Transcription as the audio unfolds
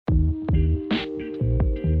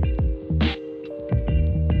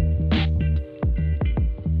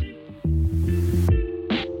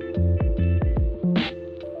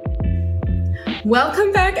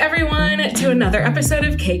Welcome back, everyone, to another episode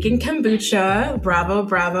of Cake and Kombucha, Bravo,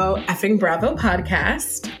 Bravo, effing Bravo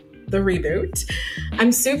podcast, the reboot.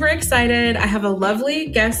 I'm super excited. I have a lovely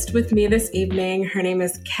guest with me this evening. Her name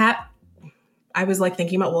is Kat. I was like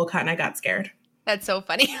thinking about Woolcott and I got scared. That's so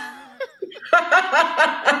funny.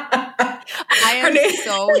 I am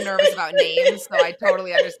so nervous about names, so I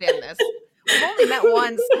totally understand this. We've only met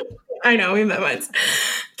once. I know, we met once.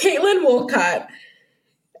 Katelyn Woolcott.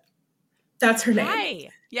 That's her name. Hi.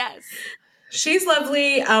 Yes. She's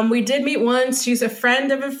lovely. We did meet once. She's a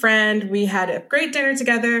friend of a friend. We had a great dinner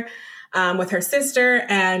together with her sister,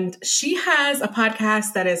 and she has a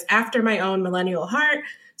podcast that is after my own millennial heart.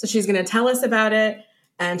 So she's going to tell us about it.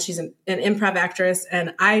 And she's an improv actress.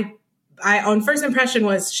 And I on first impression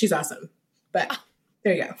was she's awesome. But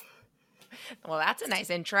there you go. Well, that's a nice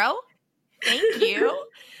intro. Thank you.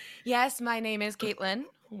 Yes, my name is Katelyn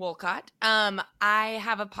Woolcott. I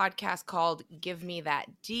have a podcast called Give Me That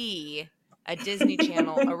D, a Disney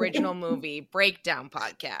Channel original movie breakdown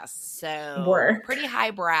podcast. So pretty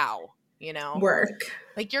highbrow, you know?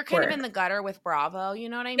 Like you're kind of in the gutter with Bravo, you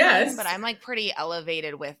know what I mean? Yes. But I'm like pretty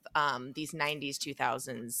elevated with these 90s,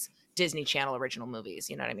 2000s Disney Channel original movies,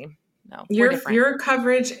 you know what I mean? No, your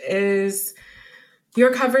coverage is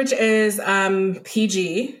PG.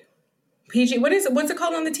 PG. What's it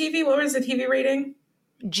called on the TV? What was the TV rating?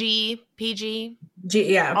 PG.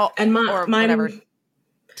 Yeah. Oh, and mine, whatever.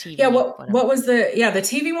 TV. Yeah. What was the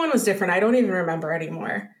TV one was different. I don't even remember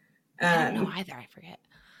anymore. I don't know either. I forget.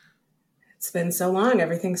 It's been so long.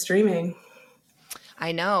 Everything's streaming.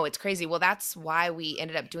 I know. It's crazy. Well, that's why we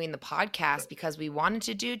ended up doing the podcast, because we wanted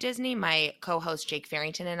to do Disney. My co-host Jake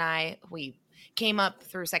Farrington and I, we came up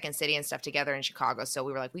through Second City and stuff together in Chicago. So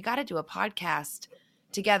we were like, we got to do a podcast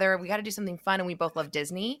together. We got to do something fun. And we both love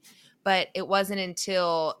Disney. But it wasn't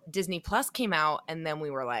until Disney Plus came out, and then we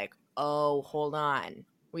were like, oh, hold on.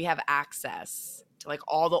 We have access to like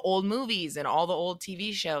all the old movies and all the old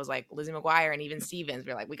TV shows like Lizzie McGuire and even Stevens.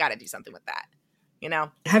 We're like, we got to do something with that, you know?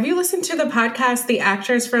 Have you listened to the podcast, the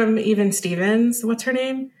actress from Even Stevens? What's her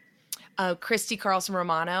name? Christy Carlson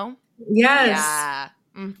Romano. Yes. Yeah.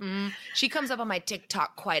 Mm-hmm. She comes up on my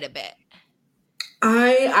TikTok quite a bit.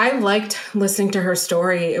 I liked listening to her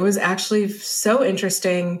story. It was actually so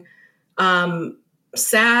interesting.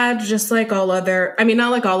 Sad, just like all other,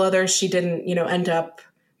 not like all others. She didn't, end up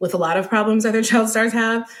with a lot of problems other child stars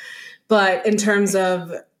have. But in terms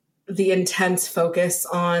of the intense focus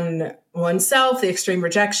on oneself, the extreme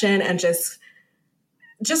rejection, and just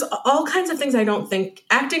all kinds of things, I don't think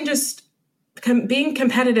acting, just being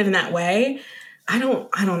competitive in that way, I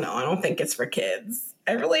don't know. I don't think it's for kids.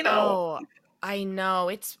 I really don't. Oh, I know.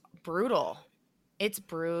 It's brutal. It's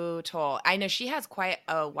brutal. I know she has quite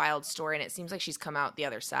a wild story, and it seems like she's come out the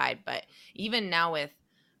other side. But even now with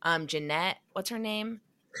Jeanette, what's her name?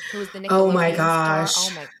 Who was the Nickelodeon Oh my gosh.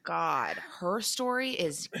 star? Oh my God. Her story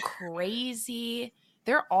is crazy.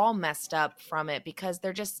 They're all messed up from it because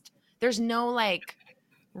there's no like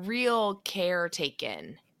real care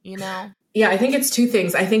taken, you know? Yeah, I think it's two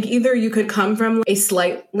things. I think either you could come from a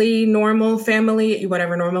slightly normal family,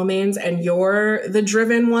 whatever normal means, and you're the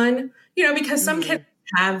driven one, because some kids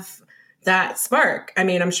have that spark.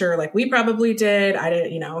 I'm sure like we probably did. I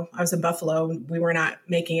didn't, I was in Buffalo. We were not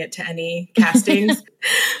making it to any castings.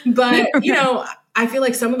 But, I feel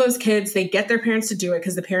like some of those kids, they get their parents to do it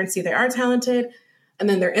because the parents see they are talented. And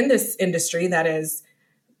then they're in this industry that is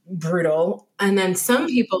brutal. And then some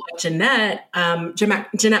people like Jeanette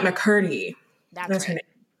McCurdy. That's her right. name.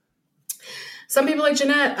 Some people like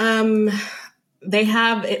Jeanette, they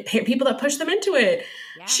have people that push them into it.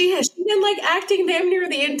 Yeah. She been like acting damn near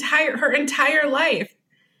her entire life.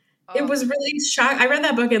 Oh. It was really shocking. I read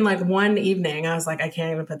that book in like one evening. I was like, I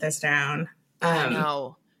can't even put this down. I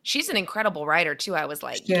know. She's an incredible writer too. I was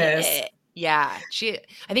like, yes. Yeah.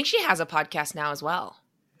 I think she has a podcast now as well.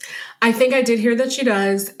 I think I did hear that she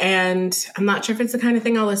does, and I'm not sure if it's the kind of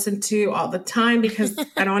thing I'll listen to all the time because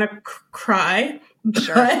I don't want to cry.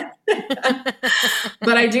 Sure.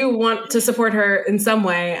 But I do want to support her in some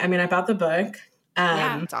way. I bought the book.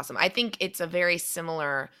 Yeah, it's awesome. I think it's a very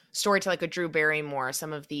similar story to like a Drew Barrymore.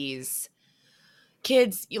 Some of these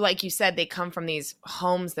kids, like you said, they come from these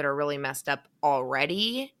homes that are really messed up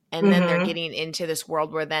already, and then they're getting into this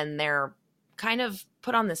world where then they're kind of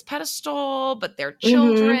put on this pedestal, but they're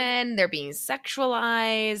children, they're being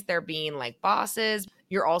sexualized, they're being like bosses.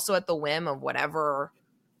 You're also at the whim of whatever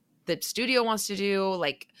the studio wants to do.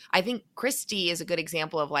 Like, I think Christy is a good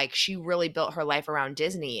example of like, she really built her life around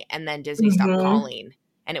Disney, and then Disney stopped calling.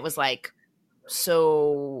 And it was like,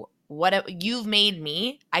 so you've made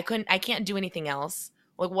me, I can't do anything else.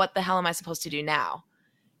 Like, what the hell am I supposed to do now?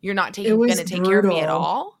 You're not It was going to take care of me at brutal.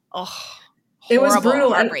 all? Oh, It was horrible,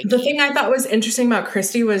 brutal. And the heartbreaking. thing I thought was interesting about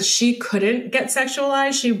Christy was she couldn't get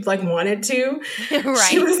sexualized. She like wanted to. Right.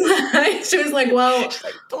 She was like, well, She's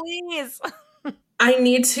like, please. I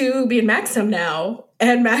need to be in Maxim now.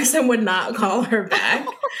 And Maxim would not call her back.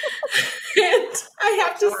 And I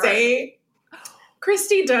have to say,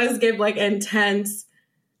 Christy does give like intense.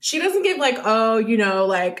 She doesn't give like, oh, you know,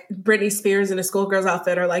 like Britney Spears in a schoolgirl's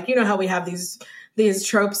outfit, or like, you know how we have these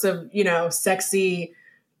tropes of, you know, sexy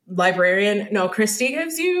librarian. No, Christy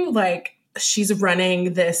gives you like she's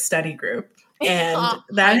running this study group. And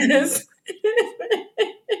that is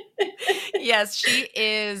yes, she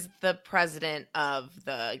is the president of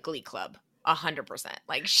the Glee Club. 100%.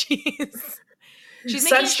 Like she's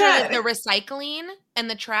making sure that the recycling and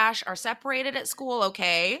the trash are separated at school.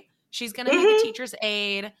 Okay. She's going to be the teacher's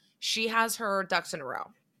aide. She has her ducks in a row.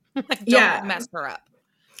 Like, don't mess her up.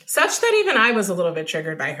 Such that even I was a little bit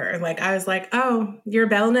triggered by her. Like, I was like, oh, you're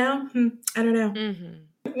Belle now? I don't know.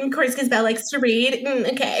 Of course, because Belle likes to read.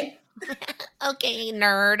 Okay. Okay,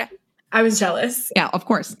 nerd. I was jealous. Yeah, of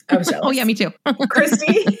course. I was jealous. Oh, yeah, me too.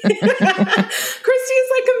 Christy is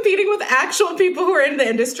like competing with actual people who are in the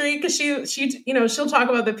industry, because she, you know, she'll talk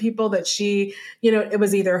about the people that she, you know, it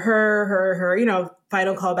was either her, you know,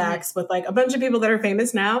 final callbacks with like a bunch of people that are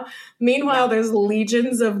famous now. Meanwhile, there's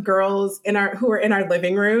legions of girls who are in our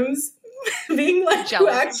living rooms being like, we're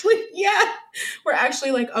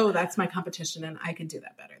actually like, oh, that's my competition and I can do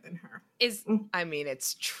that better than her. I mean,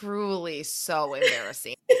 it's truly so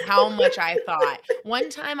embarrassing how much I thought. One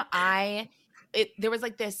time there was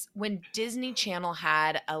like this, when Disney Channel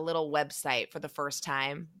had a little website for the first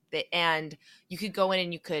time, and you could go in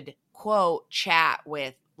and you could quote chat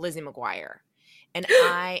with Lizzie McGuire. And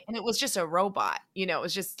it was just a robot, you know, it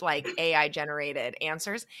was just like AI generated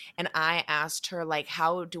answers. And I asked her, like,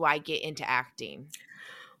 how do I get into acting?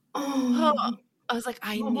 I was like,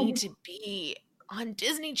 I need to be on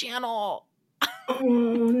Disney Channel. Oh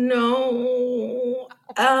no.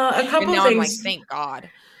 A couple things. I'm like, thank God.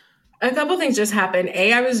 A couple things just happened.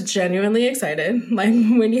 I was genuinely excited. Like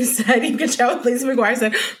when you said you could chat with Lizzie McGuire, I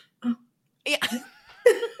said, oh. Yeah.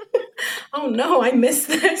 Oh no, I missed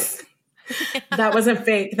this. That wasn't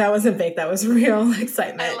fake. That was real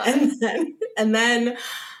excitement. And then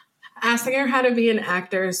asking her how to be an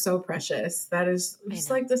actor is so precious. That is just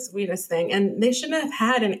like the sweetest thing. And they shouldn't have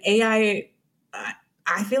had an AI.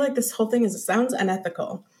 I feel like this whole thing sounds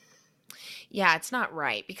unethical. Yeah, it's not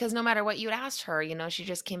right, because no matter what you asked her, you know, she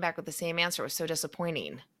just came back with the same answer. It was so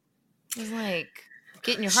disappointing. It was like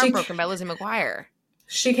getting your heart broken by Lizzie McGuire.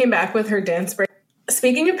 She came back with her dance break.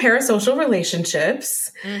 Speaking of parasocial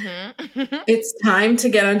relationships, it's time to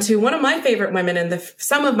get onto one of my favorite women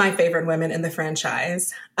some of my favorite women in the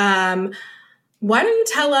franchise. Why don't you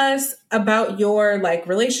tell us about your like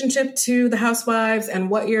relationship to the Housewives and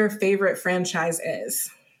what your favorite franchise is?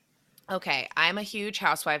 Okay, I'm a huge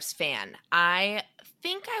Housewives fan. I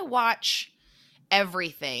think I watch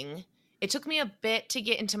everything. It took me a bit to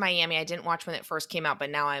get into Miami. I didn't watch when it first came out, but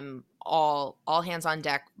now I'm all hands on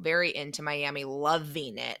deck, very into Miami,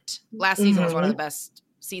 loving it. Last season was one of the best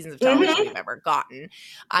seasons of television we've ever gotten.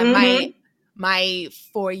 My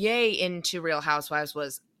foray into Real Housewives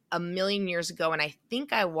was a million years ago, and I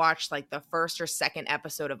think I watched like the first or second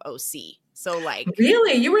episode of OC. So like,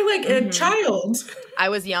 really, you were like a child. I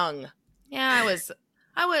was young. Yeah, I was.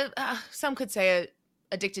 Some could say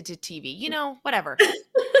addicted to TV. You know, whatever.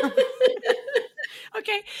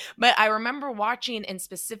 Okay. But I remember watching and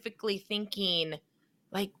specifically thinking,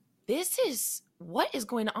 like, what is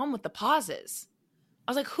going on with the pauses?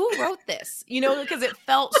 I was like, who wrote this? You know, because it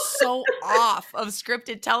felt so off of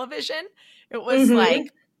scripted television. It was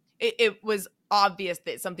like, it was obvious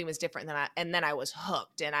that something was different and then I was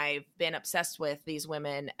hooked, and I've been obsessed with these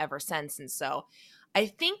women ever since. And so I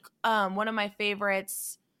think one of my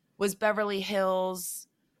favorites was Beverly Hills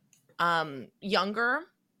Younger.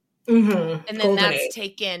 And then golden age.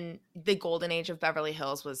 Taken the golden age of Beverly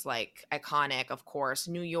Hills was like iconic, of course,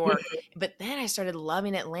 New York. But then I started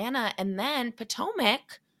loving Atlanta, and then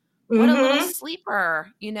Potomac. What a little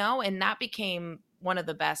sleeper, you know, and that became one of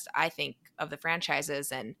the best, I think, of the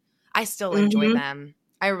franchises. And I still enjoy them.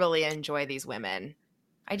 I really enjoy these women.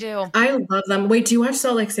 I do. I love them. Wait, do you watch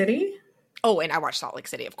Salt Lake City? Oh, and I watch Salt Lake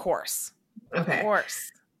City, of course. Okay. Of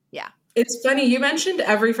course. Yeah. It's funny. You mentioned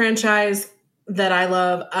every franchise that I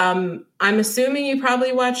love. I'm assuming you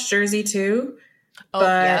probably watch Jersey too. Oh,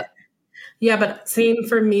 but yeah, but same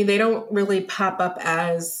for me. They don't really pop up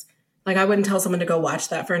as like, I wouldn't tell someone to go watch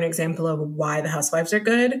that for an example of why the Housewives are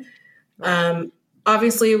good. Right.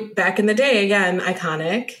 Obviously back in the day, again,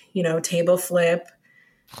 iconic, you know, table flip,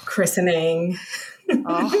 christening,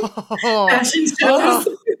 Oh. Fashion shows.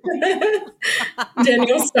 Oh.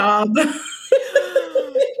 Danielle Staub.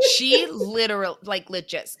 She literally, like,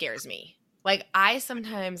 legit scares me. Like, I'm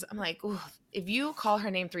like, ooh, if you call her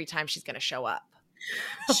name 3 times, she's going to show up.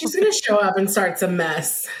 She's going to show up and start some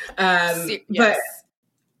mess. But Yes.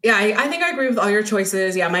 yeah, I think I agree with all your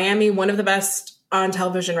choices. Yeah, Miami, one of the best on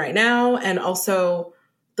television right now. And also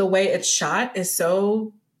the way it's shot is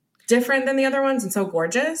so different than the other ones and so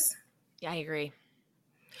gorgeous. Yeah, I agree.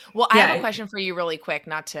 Well, I have a question for you really quick,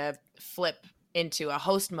 not to flip into a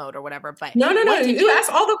host mode or whatever, but No. You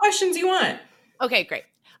ask all the questions you want. Okay, great.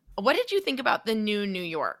 What did you think about the new New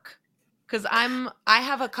York? Because I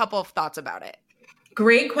have a couple of thoughts about it.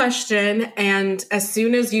 Great question. And as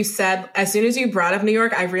soon as you brought up New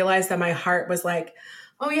York, I realized that my heart was like,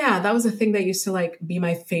 oh yeah, that was a thing that used to like be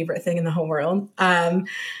my favorite thing in the whole world. I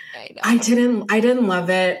didn't love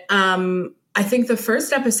it. I think the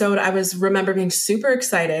first episode, remember being super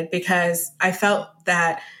excited because I felt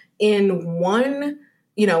that in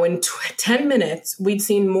 10 minutes, we'd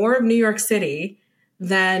seen more of New York City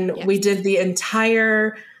than we did the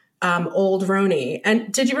entire Old Roni.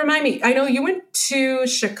 And did you remind me? I know you went to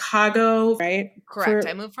Chicago, right? Correct.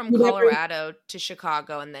 I moved from Colorado to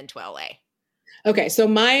Chicago and then to LA. Okay. So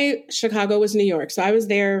my Chicago was New York. So I was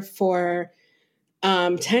there for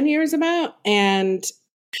 10 years about. And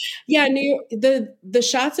yeah, the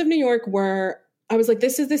shots of New York I was like,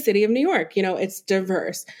 this is the city of New York. You know, it's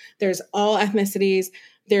diverse. There's all ethnicities.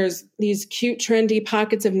 There's these cute, trendy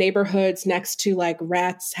pockets of neighborhoods next to like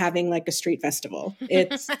rats having like a street festival.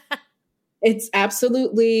 It's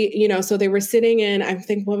absolutely, you know, so they were sitting in, I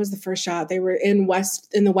think, what was the first shot? They were in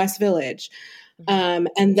the West Village.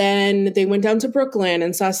 And then they went down to Brooklyn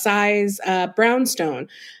and saw Cy's brownstone.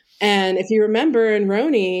 And if you remember in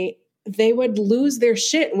Roni, they would lose their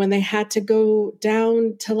shit when they had to go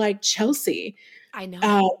down to like Chelsea. I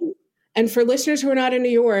know. And for listeners who are not in New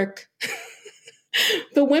York,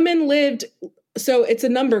 the women lived, so it's a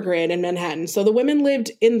number grid in Manhattan. So the women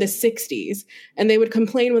lived in the 60s and they would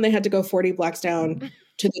complain when they had to go 40 blocks down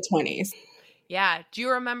to the 20s. Yeah. Do you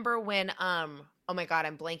remember when, oh my God,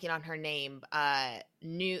 I'm blanking on her name. The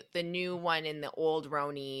new one in the Old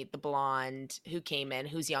Roni, the blonde who came in,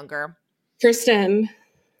 who's younger. Kristen.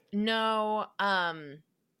 No,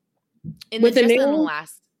 in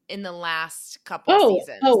the last couple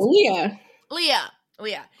seasons. Oh,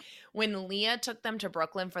 Leah. When Leah took them to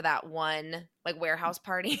Brooklyn for that one like warehouse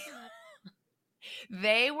party,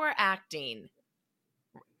 they were acting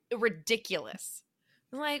ridiculous.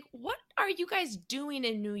 Like, what are you guys doing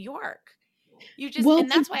in New York?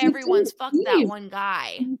 And that's why everyone's fucked that one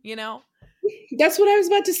guy, you know? That's what I was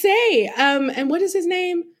about to say. And what is his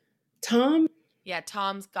name? Tom? Yeah,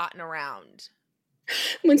 Tom's gotten around.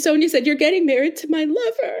 When Sonia said, "You're getting married to my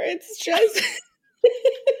lover," it's just...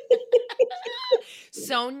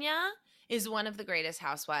 Sonia is one of the greatest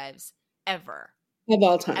housewives ever. Of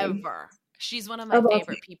all time. Ever. She's one of my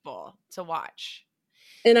favorite people to watch.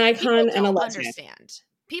 An icon and a legend.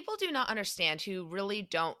 People do not understand who really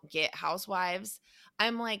don't get housewives.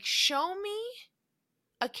 I'm like, show me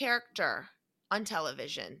a character on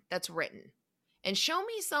television that's written. And show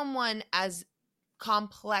me someone as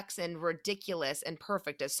complex and ridiculous and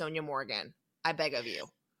perfect as Sonia Morgan. I beg of you.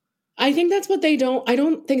 I think that's what I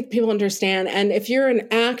don't think people understand. And if you're an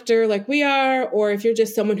actor like we are, or if you're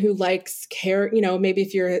just someone who likes maybe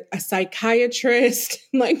if you're a psychiatrist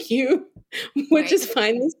like you, would just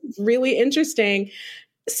find this really interesting.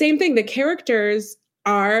 Same thing. The characters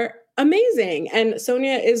are amazing. And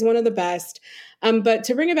Sonia is one of the best. But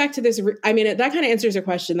to bring it back to this, that kind of answers your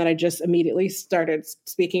question that I just immediately started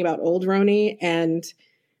speaking about Old Roni and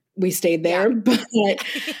we stayed there. Yeah. But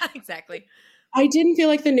yeah, exactly. I didn't feel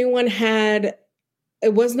like the new one it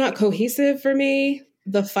was not cohesive for me.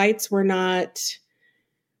 The fights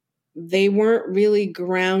they weren't really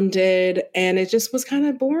grounded and it just was kind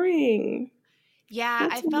of boring. Yeah,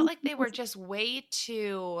 I felt like they were just way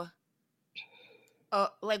too,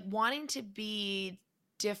 wanting to be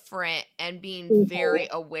different and being very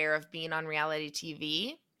aware of being on reality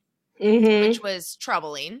TV, which was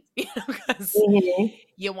troubling, because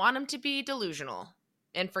you want them to be delusional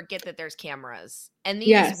and forget that there's cameras. And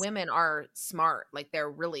these women are smart. Like, they're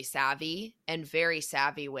really savvy and very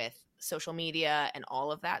savvy with social media and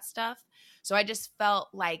all of that stuff. So I just felt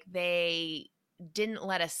like they didn't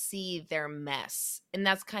let us see their mess. And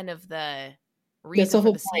that's kind of the reason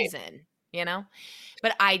for the season, you know?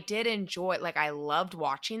 But I did enjoy, I loved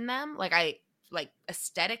watching them.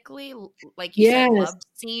 Aesthetically, like you said, loved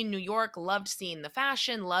seeing New York, loved seeing the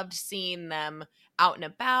fashion, loved seeing them out and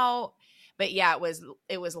about. But yeah,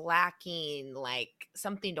 it was lacking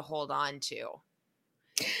something to hold on to.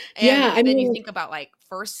 And Yeah, I then you mean, think about like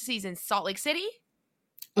first season Salt Lake City,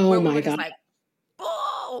 oh where we my were just God. like,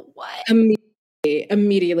 oh, what?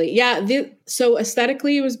 Immediately. Yeah. So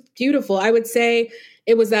aesthetically, it was beautiful. I would say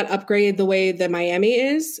it was that upgrade the way that Miami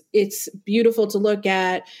is. It's beautiful to look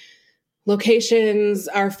at. Locations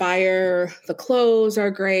are fire. The clothes are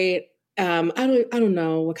great. I don't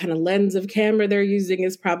know what kind of lens of camera they're using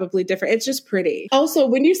is probably different. It's just pretty. Also,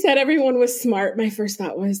 when you said everyone was smart, my first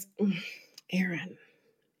thought was, Aaron.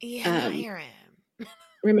 Yeah, not Aaron.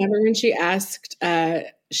 Remember when she asked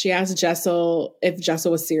Jessel if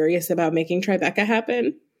Jessel was serious about making Tribeca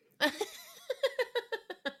happen?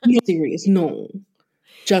 No, serious. No.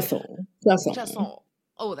 Jessel. Jessel.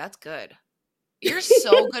 Oh, that's good. You're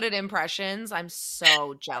so good at impressions. I'm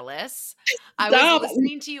so jealous. I was Stop.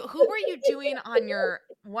 listening to you. Who were you doing on your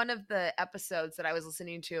one of the episodes that I was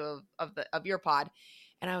listening to of your pod?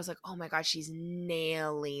 And I was like, oh my God, she's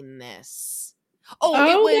nailing this. Oh, it Oh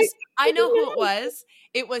my was, I know who it goodness. was.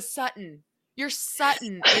 It was Sutton. Your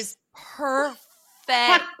Sutton is perfect.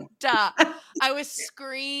 I was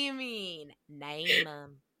screaming, name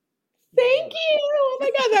him. Thank you. Oh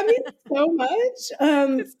my God, that means so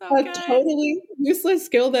much. It's so A good. totally useless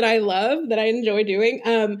skill that I love, that I enjoy doing.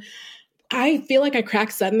 I feel like I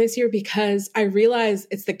cracked Sutton this year because I realize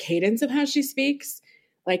it's the cadence of how she speaks.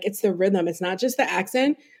 Like it's the rhythm. It's not just the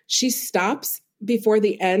accent. She stops before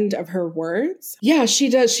the end of her words. Yeah, she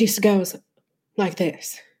does. She goes like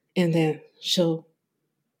this. And then she'll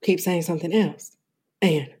keep saying something else.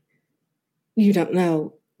 And you don't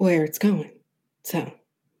know where it's going. So,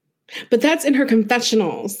 but that's in her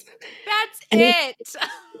confessionals. That's And it.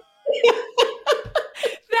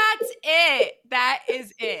 That's it. That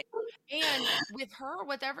is it. And with her,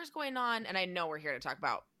 whatever's going on, and I know we're here to talk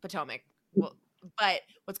about Potomac, well, but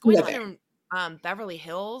what's going on in Beverly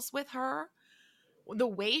Hills with her, the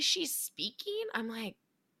way she's speaking, I'm like,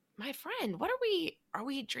 my friend, what are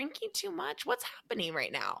we drinking too much? What's happening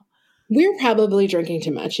right now? we're probably drinking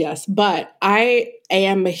too much, yes. But I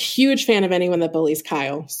am a huge fan of anyone that bullies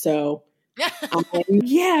Kyle. So,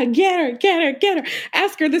 yeah, get her.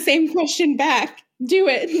 Ask her the same question back. Do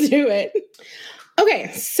it.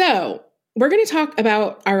 Okay, so we're going to talk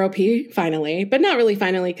about ROP finally, but not really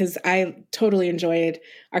finally because I totally enjoyed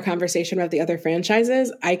our conversation about the other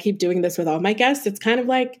franchises. I keep doing this with all my guests. It's kind of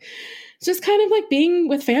like, just kind of like being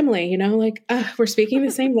with family, you know, like we're speaking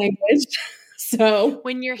the same language. So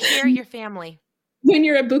When you're here, you're family. when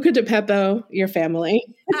you're at Buca de Beppo, your family.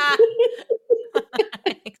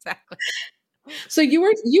 Exactly. So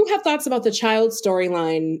you have thoughts about the child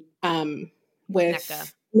storyline with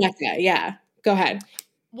NECA. Yeah. Go ahead.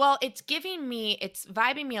 Well, it's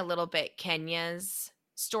vibing me a little bit Kenya's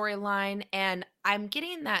storyline, and I'm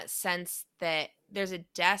getting that sense that there's a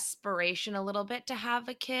desperation a little bit to have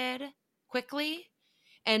a kid quickly,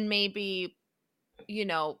 and maybe,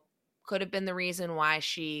 could have been the reason why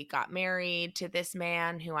she got married to this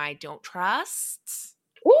man who I don't trust.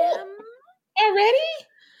 Ooh, already?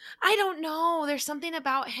 I don't know. There's something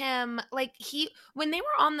about him. Like when they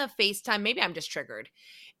were on the FaceTime, maybe I'm just triggered.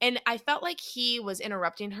 And I felt like he was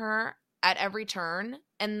interrupting her at every turn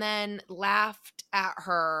and then laughed at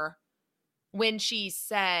her when she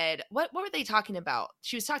said, what were they talking about?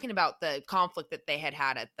 She was talking about the conflict that they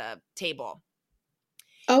had at the table.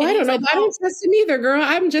 Oh, And I don't know. like, I don't trust him either, girl.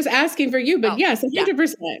 I'm just asking for you. But yes,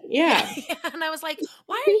 100%. Yeah. And I was like,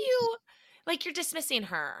 why are you, like, you're dismissing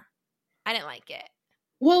her? I didn't like it.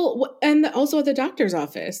 Well, and also at the doctor's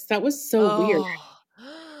office. That was so weird.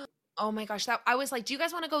 Oh my gosh. I was like, do you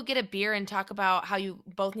guys want to go get a beer and talk about how you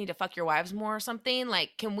both need to fuck your wives more or something?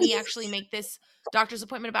 Like, can we actually make this doctor's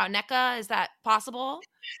appointment about NECA? Is that possible?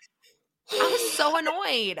 I was so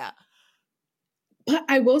annoyed. But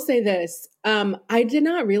I will say this. I did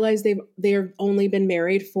not realize they've only been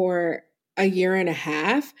married for a year and a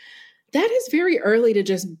half. That is very early to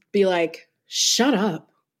just be like, shut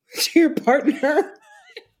up to your partner.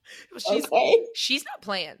 She's not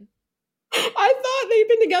playing. I thought they'd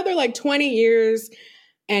been together like 20 years.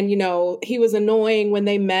 And, he was annoying when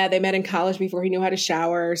they met. They met in college before he knew how to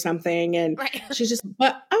shower or something. And she's just,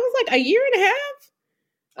 but I was like, a year and a half?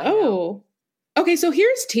 Oh. Okay, so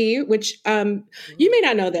here's tea, which you may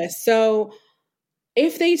not know this. So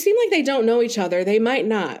if they seem like they don't know each other, they might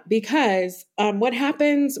not. Because what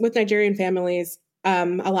happens with Nigerian families, a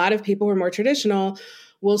lot of people who are more traditional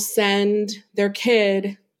will send their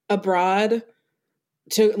kid abroad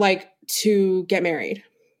to get married.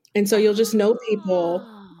 And so you'll just know people.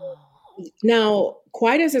 Now,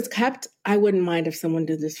 quiet as it's kept, I wouldn't mind if someone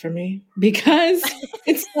did this for me because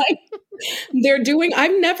it's like They're doing,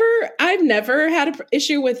 I've never had an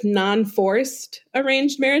issue with non-forced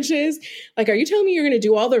arranged marriages. Like, are you telling me you're going to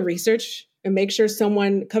do all the research and make sure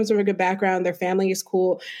someone comes from a good background, their family is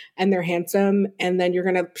cool, and they're handsome, and then you're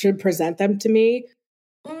going to present them to me?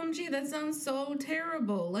 OMG, that sounds so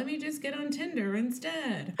terrible. Let me just get on Tinder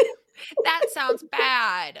instead. That sounds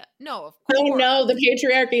bad. No, of course. Oh no, the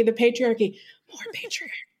patriarchy. More patriarchy,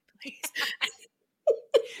 please.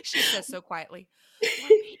 She says so quietly.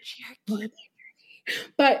 More patriarchy.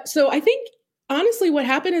 But so I think, honestly, what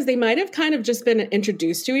happened is they might have kind of just been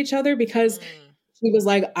introduced to each other because he was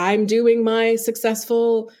like, I'm doing my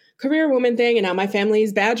successful career woman thing, and now my family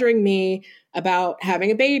is badgering me about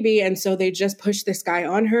having a baby. And so they just pushed this guy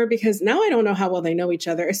on her because now I don't know how well they know each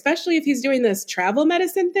other, especially if he's doing this travel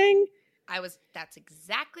medicine thing. That's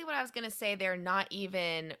exactly what I was going to say. They're not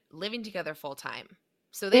even living together full time.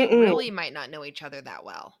 So they really might not know each other that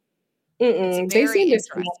well. It's very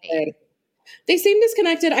interesting. They seem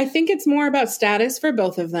disconnected. I think it's more about status for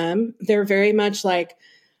both of them. They're very much like,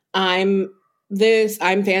 I'm this,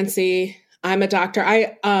 I'm fancy, I'm a doctor.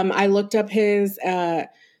 I looked up his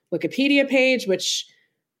Wikipedia page, which,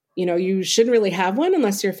 you know, you shouldn't really have one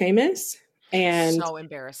unless you're famous. And so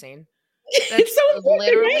embarrassing. It's so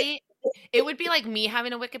literally, right? It would be like me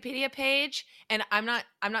having a Wikipedia page, and I'm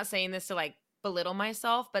not saying this to like belittle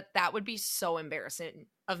myself, but that would be so embarrassing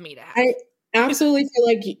of me to have. I absolutely feel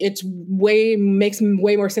like makes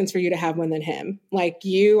way more sense for you to have one than him. Like,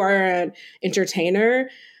 you are an entertainer.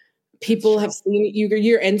 People have seen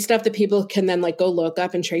you're in stuff that people can then like go look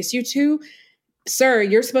up and trace you to. Sir,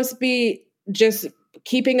 you're supposed to be just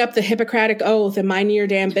keeping up the Hippocratic oath and minding your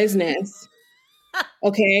damn business.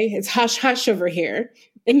 Okay, it's hush hush over here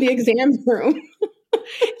in the exam room.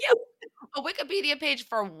 Yeah, a Wikipedia page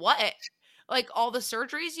for what? Like all the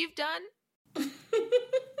surgeries you've done?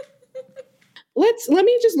 Let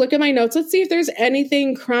me just look at my notes. Let's see if there's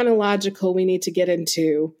anything chronological we need to get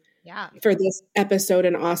into. Yeah. For this episode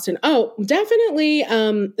in Austin. Oh, definitely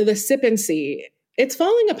the sip and see. It's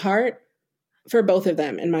falling apart for both of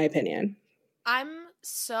them, in my opinion. I'm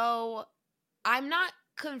not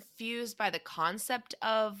confused by the concept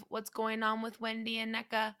of what's going on with Wendy and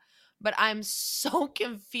Nneka, but I'm so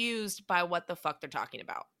confused by what the fuck they're talking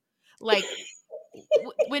about. Like,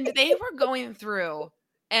 when they were going through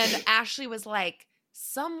and Ashley was like,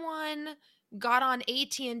 someone got on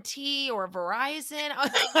AT&T or Verizon. I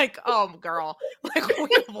was like, oh, girl, like,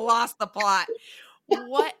 we've lost the plot.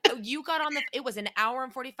 What? You got on it was an hour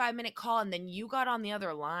and 45-minute call, and then you got on the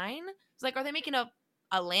other line? It's like, are they making a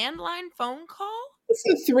landline phone call? It's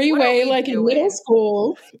a three-way, like in middle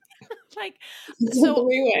school. Like, so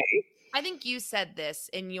three-way. I think you said this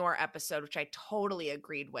in your episode, which I totally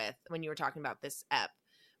agreed with when you were talking about this ep,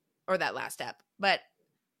 or that last ep, but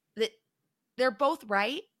they're both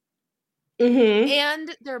right.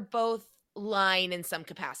 And they're both lying in some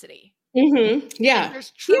capacity. Yeah. Like,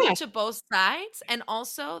 there's truth to both sides, and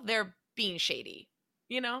also they're being shady,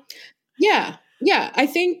 you know? Yeah. Yeah. I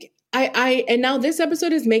think and now this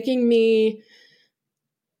episode is making me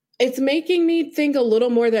think a little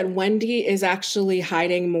more that Wendy is actually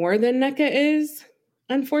hiding more than Nneka is,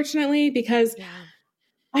 unfortunately, because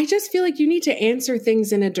I just feel like you need to answer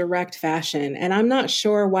things in a direct fashion. And I'm not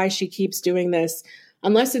sure why she keeps doing this,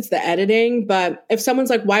 unless it's the editing. But if someone's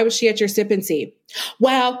like, why was she at your sip and see?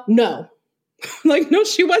 Well, no. Like, no,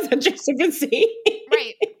 she was at your sip and see.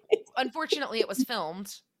 Right. Unfortunately, it was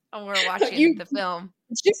filmed. And we're watching the film.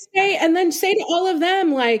 Just say, and then say to all of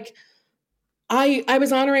them, like, I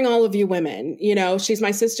was honoring all of you women. You know, she's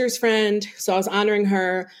my sister's friend, so I was honoring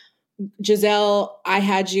her. Giselle, I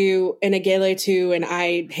had you in a gala too, and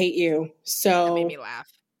I hate you. So that made me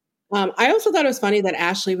laugh. I also thought it was funny that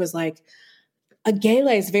Ashley was like, a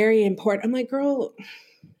gala is very important. I'm like, girl,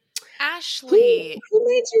 Ashley, who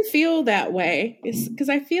made you feel that way? Because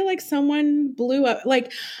I feel like someone blew up.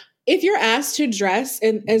 Like, if you're asked to dress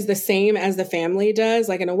as the same as the family does,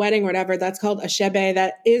 like in a wedding or whatever, that's called a shebe.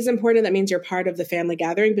 That is important. That means you're part of the family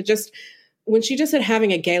gathering. But just when she just said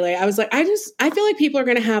having a gala, I was like, I feel like people are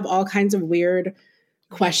going to have all kinds of weird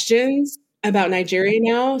questions about Nigeria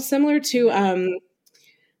now, similar to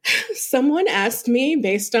someone asked me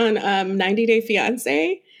based on 90 Day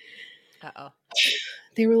Fiancé. Uh-oh.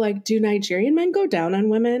 They were like, do Nigerian men go down on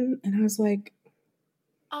women? And I was like,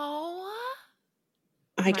 oh,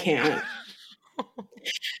 I can't.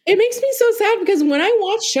 It makes me so sad because when I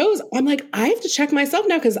watch shows, I'm like, I have to check myself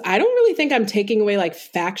now because I don't really think I'm taking away like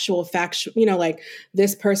factual, you know, like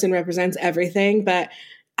this person represents everything. But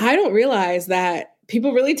I don't realize that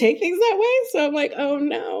people really take things that way. So I'm like, oh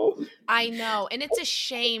no. I know. And it's a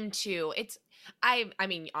shame too. I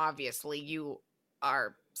mean, obviously you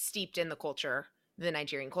are steeped in the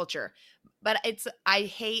Nigerian culture. But I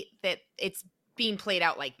hate that it's being played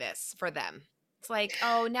out like this for them. It's like,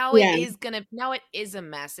 oh, now Yeah. it is a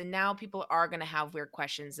mess. And now people are going to have weird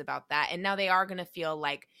questions about that. And now they are going to feel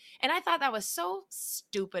like, and I thought that was so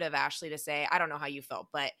stupid of Ashley to say. I don't know how you felt,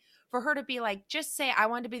 but for her to be like, just say, I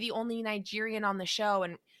want to be the only Nigerian on the show.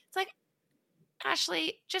 And it's like,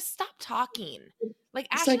 Ashley, just stop talking. Like,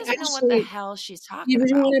 It's Ashley like, doesn't know what the Ashley, hell she's you talking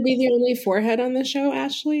really want about. to be the only forehead on the show,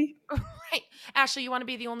 Ashley? Right. Ashley, you want to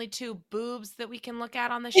be the only two boobs that we can look at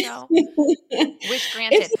on the show? Wish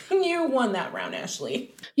granted. You won that round,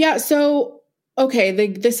 Ashley. Yeah, so, okay,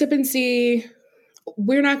 the sip and see,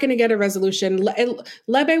 we're not going to get a resolution.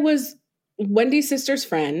 Lebe was Wendy's sister's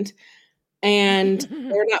friend, and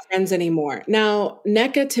they're not friends anymore. Now,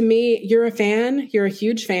 Nneka, to me, you're a fan. You're a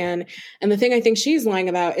huge fan. And the thing I think she's lying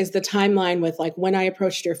about is the timeline with, like, when I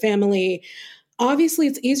approached your family. Obviously,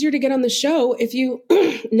 it's easier to get on the show if you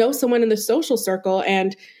know someone in the social circle.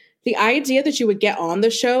 And the idea that you would get on the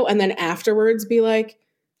show and then afterwards be like,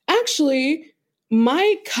 actually,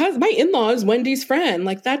 my in-law is Wendy's friend.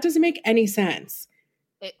 Like, that doesn't make any sense.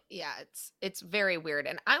 It's very weird.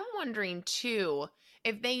 And I'm wondering, too,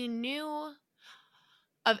 if they knew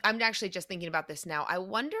I'm actually just thinking about this now. I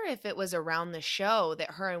wonder if it was around the show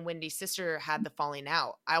that her and Wendy's sister had the falling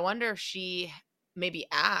out. I wonder if she maybe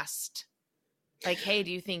asked, like, hey,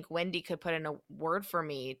 do you think Wendy could put in a word for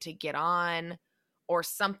me to get on or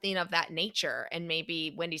something of that nature? And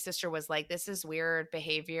maybe Wendy's sister was like, this is weird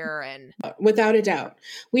behavior. And without a doubt,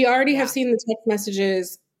 we already have seen the text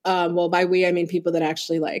messages. Well, by we, I mean people that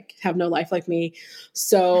actually like have no life like me.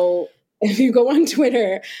 So if you go on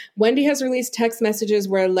Twitter, Wendy has released text messages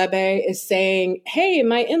where Lebe is saying, hey,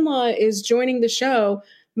 my in-law is joining the show.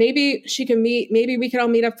 Maybe we can all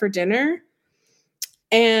meet up for dinner.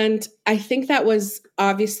 And I think that was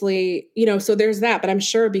obviously, so there's that, but I'm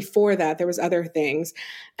sure before that there was other things.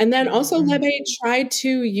 And then also Lebe tried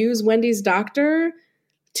to use Wendy's doctor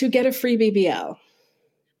to get a free BBL.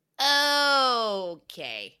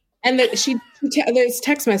 Okay. And that there's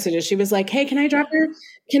text messages. She was like, hey, can I drop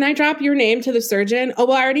your name to the surgeon? Oh,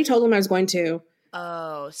 well, I already told him I was going to.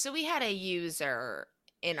 Oh, so we had a user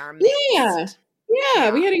in our midst.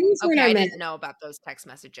 Yeah, we had a user in our midst. I didn't know about those text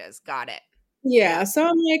messages. Got it. Yeah, so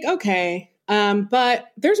I'm like, okay.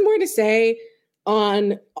 But there's more to say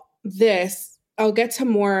on this. I'll get to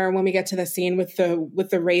more when we get to the scene with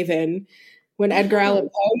the Raven, when Edgar Allan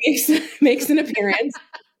Poe makes an appearance.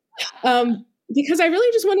 Because I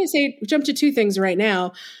really just want to jump to two things right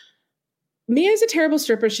now. Mia's a terrible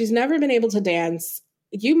stripper. She's never been able to dance.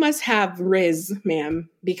 You must have Riz, ma'am,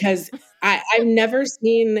 because I've never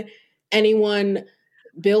seen anyone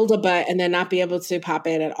build a butt and then not be able to pop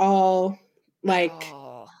it at all. Like,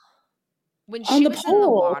 when she was in the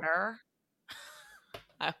water,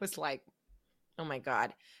 I was like, oh my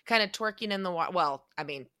God, kind of twerking in the water. Well, I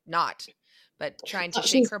mean, not, but trying to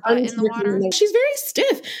shake her butt in the water. She's very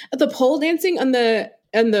stiff. The pole dancing on the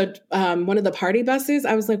one of the party buses,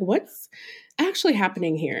 I was like, what's actually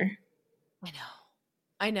happening here?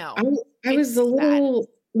 I know. I was a little,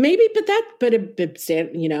 maybe, but a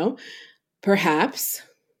bit, perhaps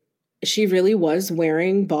she really was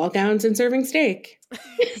wearing ball gowns and serving steak.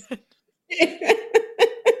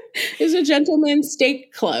 It's a gentleman's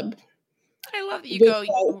steak club. I love that you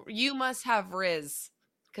go, you must have Riz,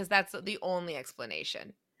 because that's the only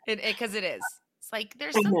explanation. Because it is. It's like,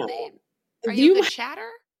 there's something. Are you a good chatter?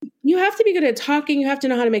 You have to be good at talking. You have to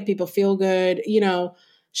know how to make people feel good.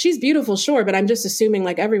 She's beautiful, sure, but I'm just assuming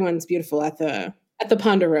like everyone's beautiful at the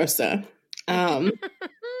Ponderosa.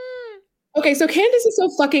 Okay, so Candace is so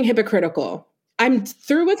fucking hypocritical. I'm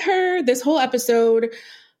through with her this whole episode.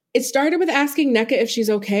 It started with asking Nneka if she's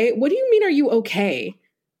okay. What do you mean, are you okay?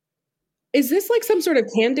 Is this like some sort of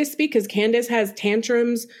Candace speak? Because Candace has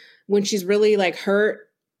tantrums when she's really like hurt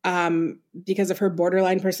because of her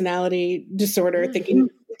borderline personality disorder, thinking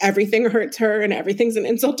everything hurts her and everything's an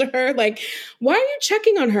insult to her. Like, why are you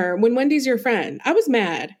checking on her when Wendy's your friend? I was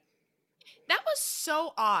mad. That was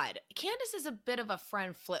so odd. Candace is a bit of a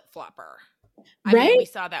friend flip-flopper. Right? I mean, we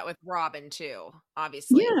saw that with Robin too,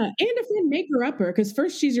 obviously. Yeah, and a friend maker-upper, because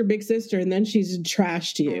first she's your big sister and then she's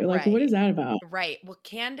trash to you. Like, what is that about? Right. Well,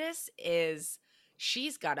 Candace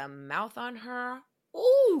she's got a mouth on her.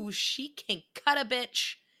 Ooh, she can cut a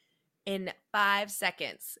bitch in 5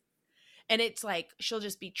 seconds. And it's like, she'll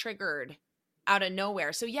just be triggered out of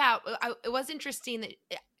nowhere. So yeah, it was interesting that,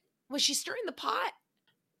 was she stirring the pot?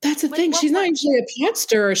 That's the thing. She's not usually a pot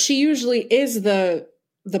stirrer. She usually is the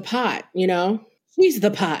pot, She's the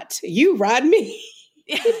pot. You rod me.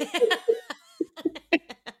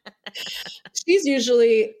 She's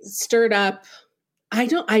usually stirred up I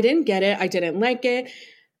didn't get it. I didn't like it.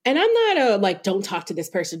 And I'm not a like, don't talk to this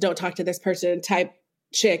person type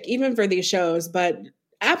chick, even for these shows, but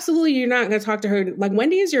absolutely you're not going to talk to her. Like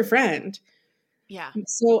Wendy is your friend. Yeah.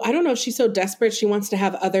 So I don't know if she's so desperate she wants to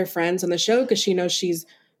have other friends on the show because she knows she's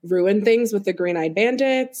ruined things with the Green-Eyed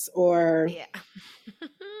Bandits or... Yeah.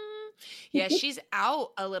 Yeah, she's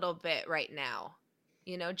out a little bit right now.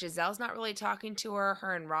 You know, Giselle's not really talking to her.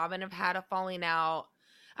 Her and Robin have had a falling out.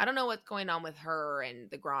 I don't know what's going on with her and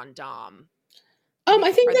the Grand Dame.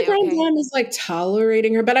 I think the Grand okay? Dame is like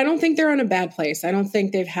tolerating her, but I don't think they're in a bad place. I don't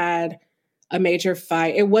think they've had a major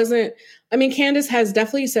fight. It wasn't, I mean, Candace has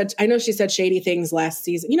definitely said, I know she said shady things last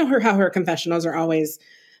season. You know, how her confessionals are always,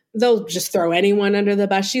 they'll just throw anyone under the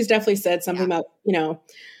bus. She's definitely said something about, you know,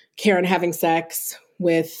 Karen having sex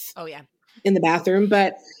with, in the bathroom,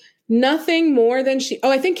 but nothing more than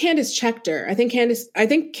I think Candace checked her. I think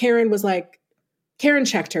Karen was like, Karen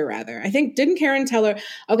checked her rather. I think, didn't Karen tell her,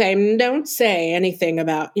 okay, don't say anything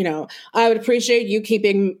about, you know, I would appreciate you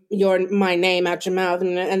keeping my name out your mouth.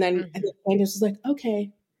 And then I think Candace was like,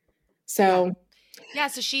 okay. So. Yeah.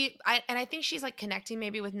 So I think she's like connecting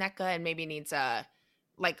maybe with NECA and maybe needs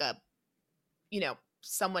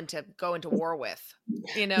someone to go into war with,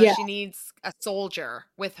 you know, she needs a soldier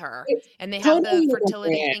with her and they have the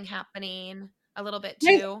fertility thing happening a little bit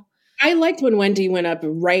too. I liked when Wendy went up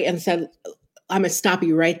right and said, I'm going to stop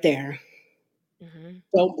you right there. Mm-hmm.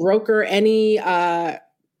 Don't broker any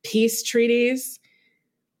peace treaties.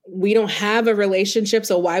 We don't have a relationship,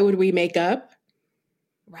 so why would we make up?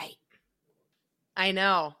 Right. I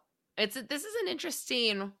know. This is an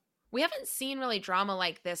interesting, we haven't seen really drama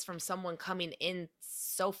like this from someone coming in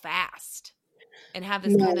so fast and have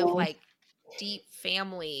this kind of like deep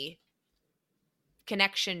family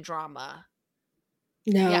connection drama.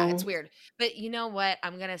 No. Yeah, it's weird. But you know what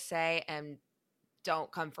I'm going to say, and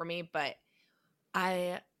don't come for me, but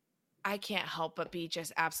I can't help but be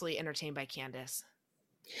just absolutely entertained by Candace.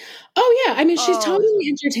 Oh yeah, I mean she's totally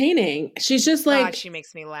entertaining. She's just like God, she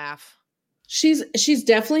makes me laugh. She's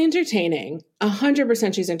definitely entertaining.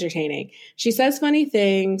 100% she's entertaining. She says funny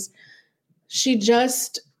things.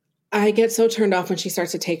 I get so turned off when she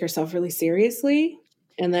starts to take herself really seriously.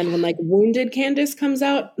 And then when like wounded Candace comes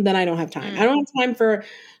out, then I don't have time. I don't have time for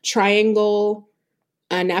triangle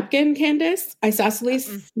napkin Candace.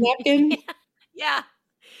 Isosceles napkin. Yeah.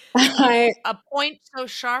 A point so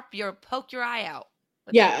sharp you'll poke your eye out.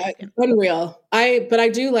 Yeah, unreal. But I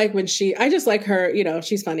do like when I just like her, you know,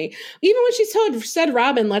 she's funny. Even when she said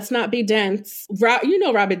Robin, let's not be dense. You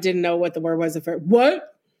know, Robin didn't know what the word was at first.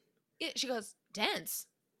 What? Yeah, she goes, dense.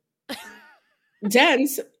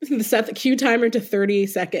 Dense. Set the cue timer to 30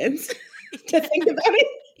 seconds to think about it.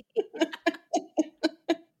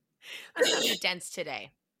 Let's not be dense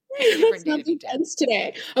today. Let's not be dense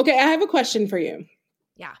today. Okay, I have a question for you.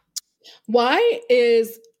 Yeah. Why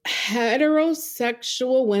is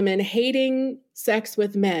heterosexual women hating sex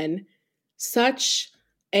with men such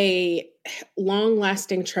a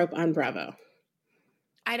long-lasting trope on Bravo?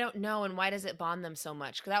 I don't know. And why does it bond them so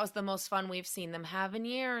much? Because that was the most fun we've seen them have in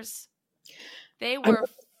years. They were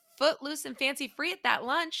footloose and fancy free at that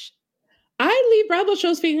lunch. I leave Bravo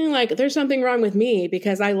shows feeling like there's something wrong with me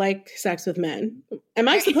because I like sex with men. Am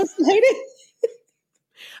I supposed to hate it?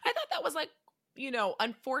 I thought that was like, you know,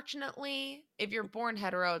 unfortunately, if you're born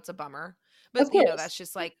hetero, it's a bummer. But, you know, that's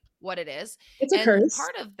just like what it is. It's a curse.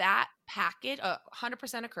 Part of that package,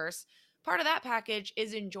 100% a curse, part of that package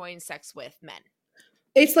is enjoying sex with men.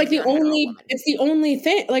 It's like the only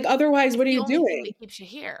thing. Like, otherwise, what are you doing? Thing that keeps you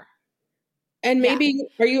here. And maybe,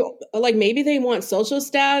 maybe they want social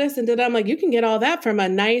status. And then I'm like, you can get all that from a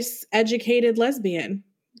nice, educated lesbian.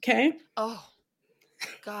 Okay. Oh,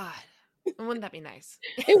 God. Wouldn't that be nice?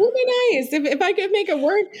 It would be nice if I could make it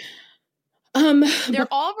work. They're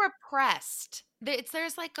all repressed.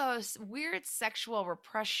 There's like a weird sexual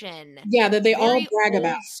repression. Yeah, that they all brag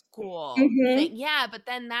about. School thing. Yeah, but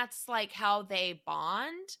then that's like how they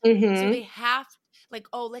bond. So they have like,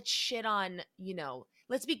 oh, let's shit on, you know,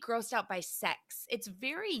 let's be grossed out by sex. It's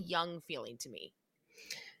very young feeling to me.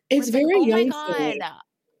 It's very like, young. Oh my God,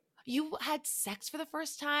 you had sex for the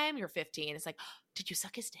first time. You're 15. It's like, did you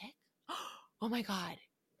suck his dick? Oh my God.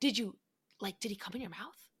 Did he come in your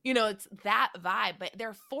mouth? You know, it's that vibe, but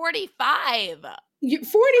they're 45. 45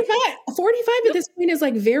 at this point is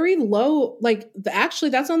like very low. Like actually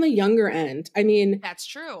that's on the younger end. I mean, that's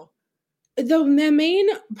true. The main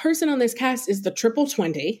person on this cast is the triple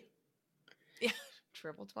 20. Yeah.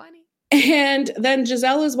 Triple 20. And then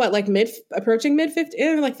Giselle is what, like approaching mid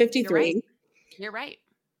 50, like 53. You're right.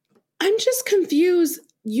 I'm just confused.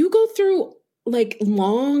 You go through like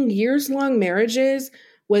years long marriages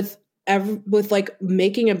with with like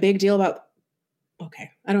making a big deal about,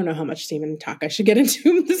 okay, I don't know how much semen talk I should get into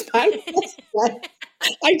in this podcast, but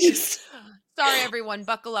I just... Sorry, everyone.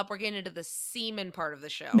 Buckle up. We're getting into the semen part of the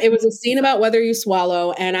show. It was a scene about whether you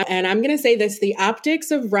swallow. And I'm going to say this, the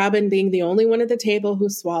optics of Robin being the only one at the table who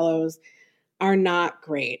swallows are not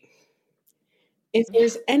great. If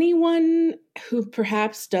there's anyone who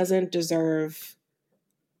perhaps doesn't deserve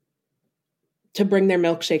to bring their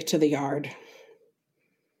milkshake to the yard,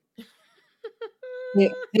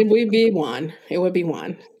 it would be one. It would be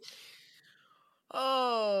one.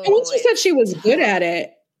 Oh. And when she said she was good at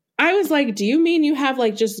it, I was like, do you mean you have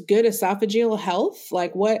like just good esophageal health?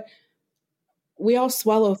 Like what? We all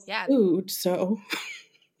swallow food, so.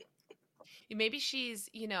 Maybe she's,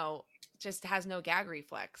 just has no gag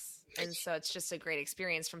reflex. And so it's just a great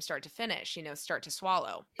experience from start to finish, start to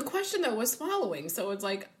swallow. The question though was swallowing. So it's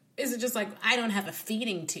like, is it just like, I don't have a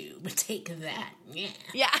feeding tube, but take that. Yeah.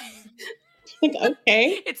 Yeah. Like,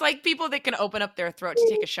 okay. It's like people that can open up their throat to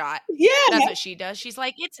take a shot. Yeah. That's what she does. She's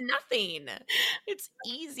like, it's nothing. It's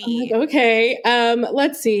easy. Like, okay.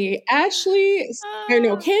 Let's see. Ashley, or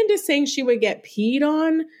no, Candace saying she would get peed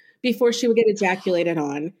on before she would get ejaculated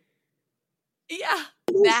on. Yeah.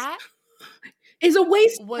 That is a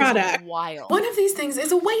waste product. Wild. One of these things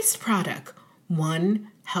is a waste product.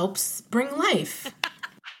 One helps bring life.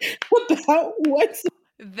 About what's...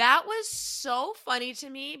 That was so funny to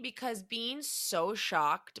me because being so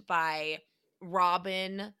shocked by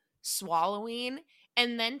Robin swallowing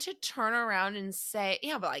and then to turn around and say,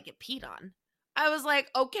 yeah, but I get peed on. I was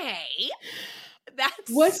like, okay,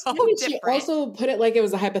 that's what's so different. She also put it like it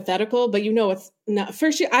was a hypothetical, but it's not.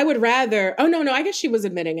 First, I would rather, oh, no, I guess she was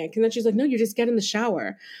admitting it. And then she's like, no, you just get in the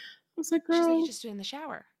shower. I was like, girl. She's like, you just do it in the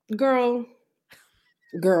shower. Girl.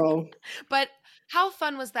 But how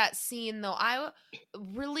fun was that scene, though? I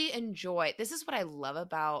really enjoy. This is what I love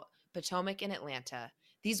about Potomac and Atlanta.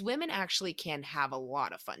 These women actually can have a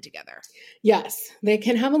lot of fun together. Yes, they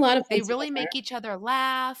can have a lot of fun. They really make each other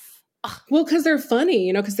laugh. Ugh. Well, because they're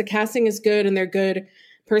funny, because the casting is good and they're good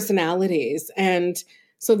personalities. And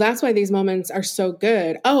so that's why these moments are so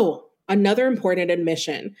good. Oh, another important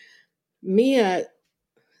admission. Mia,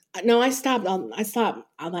 no, I stopped all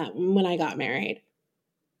that when I got married.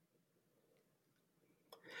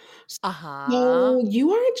 So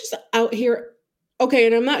you aren't just out here. Okay,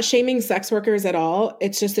 and I'm not shaming sex workers at all.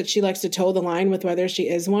 It's just that she likes to toe the line with whether she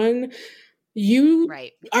is one. You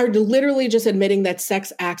are literally just admitting that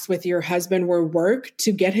sex acts with your husband were work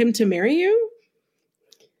to get him to marry you.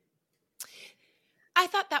 I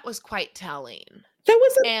thought that was quite telling. That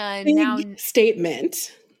was a big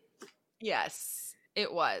statement. Yes,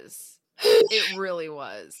 it was. It really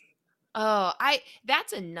was. Oh,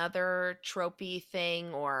 that's another tropey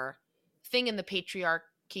thing or thing in the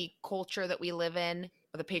patriarchy culture that we live in,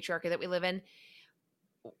 or the patriarchy that we live in.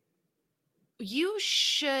 You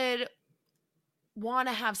should want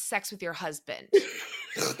to have sex with your husband.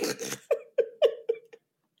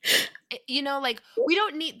 Like we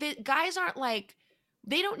don't need, the guys aren't like,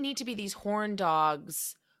 they don't need to be these horn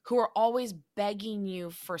dogs who are always begging you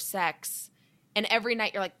for sex. And every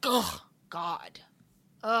night you're like, oh, God.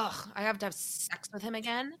 Ugh, I have to have sex with him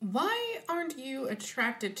again? Why aren't you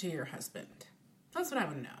attracted to your husband? That's what I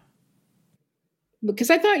would know.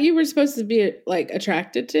 Because I thought you were supposed to be like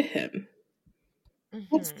attracted to him.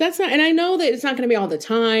 Mm-hmm. That's not, and I know that it's not going to be all the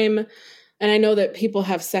time. And I know that people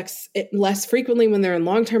have sex less frequently when they're in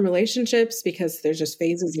long-term relationships because there's just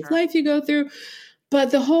phases of life you go through.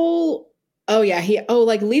 But the whole,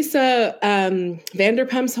 like Lisa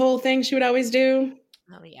Vanderpump's whole thing she would always do.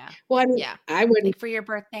 Oh, yeah. Well, I mean, I wouldn't. Like for your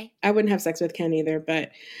birthday? I wouldn't have sex with Ken either,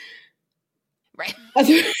 but. Right.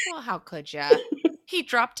 Well, how could you? He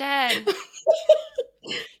dropped dead.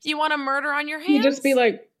 You want a murder on your hands? You'd just be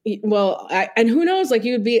like, well, and who knows? Like,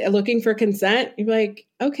 you'd be looking for consent. You'd be like,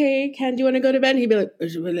 okay, Ken, do you want to go to bed? And he'd be like,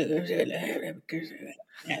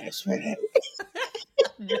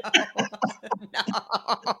 no.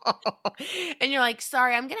 And you're like,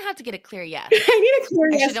 sorry, I'm gonna have to get a clear yes. I need a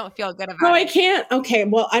clear yes. I actually don't feel good about it. No, I can't. Okay,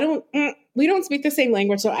 well, I don't. We don't speak the same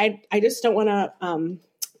language, so I just don't want to.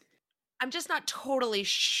 I'm just not totally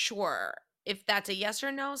sure if that's a yes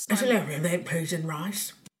or no. So peas and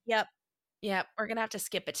rice. Yep. We're gonna have to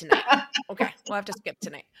skip it tonight. Okay, we'll have to skip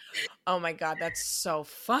tonight. Oh my God, that's so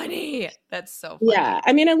funny. That's so funny. Yeah,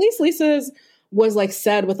 I mean, at least Lisa's was like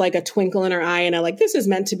said with like a twinkle in her eye and this is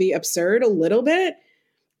meant to be absurd a little bit.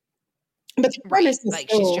 But the premise is like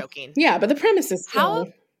still, she's joking. Yeah, but the premise is still.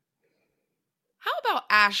 How about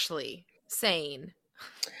Ashley saying,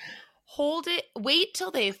 hold it, wait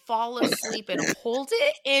till they fall asleep and hold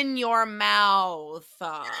it in your mouth.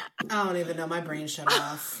 I don't even know. My brain shut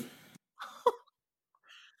off.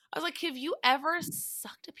 I was like, have you ever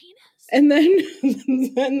sucked a penis? And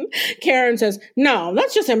then Karen says, no,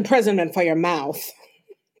 that's just imprisonment for your mouth.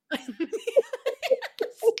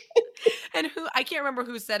 And I can't remember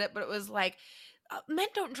who said it, but it was like, men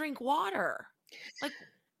don't drink water. Like,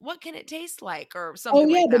 what can it taste like? Or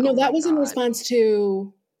something like that. But no, Oh that was in God. response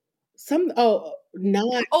to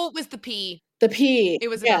it was the pee. The pee. It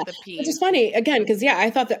was about the pee. Which is funny, again, because I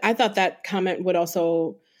thought that comment would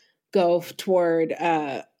also go toward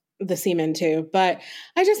the semen too. But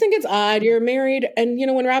I just think it's odd. You're married, and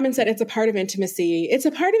when Robin said it's a part of intimacy, it's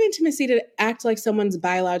a part of intimacy to act like someone's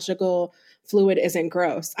biological fluid isn't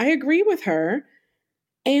gross. I agree with her.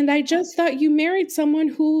 And I just thought you married someone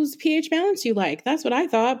whose pH balance you like. That's what I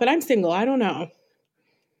thought, but I'm single. I don't know.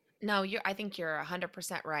 No, I think you're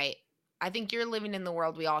 100% right. I think you're living in the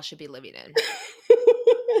world we all should be living in.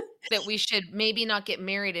 That we should maybe not get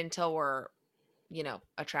married until we're,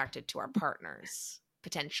 attracted to our partners,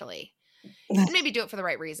 potentially. And maybe do it for the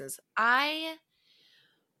right reasons.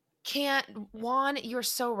 Juan, you're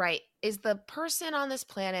so right, is the person on this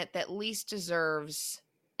planet that least deserves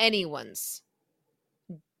anyone's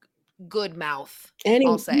good mouth.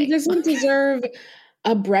 I'll say. He doesn't deserve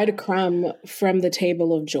a breadcrumb from the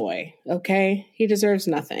table of joy. Okay, he deserves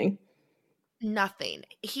nothing. Nothing.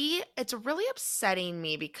 It's really upsetting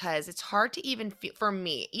me because it's hard to even feel, for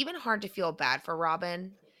me, even hard to feel bad for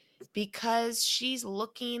Robin, because she's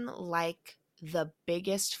looking like the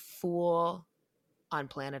biggest fool on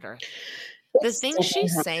planet Earth. The things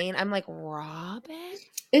she's saying, I'm like, Robin,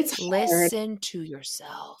 listen to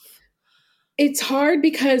yourself. It's hard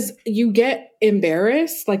because you get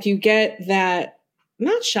embarrassed, like you get that,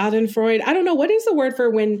 not schadenfreude. I don't know. What is the word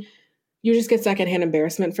for when you just get secondhand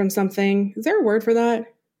embarrassment from something? Is there a word for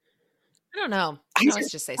that? I don't know.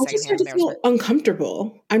 Let's just say secondhand embarrassment. Feel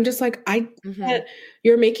uncomfortable. I'm just like,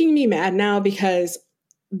 you're making me mad now, because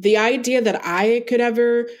the idea that I could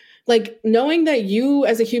ever, like, knowing that you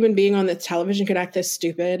as a human being on the television could act this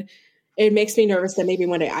stupid, it makes me nervous that maybe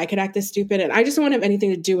one day I could act this stupid, and I just don't want to have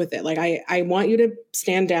anything to do with it. Like, I want you to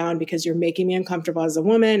stand down because you're making me uncomfortable as a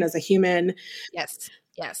woman, as a human. Yes.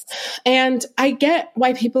 And I get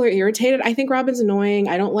why people are irritated. I think Robin's annoying.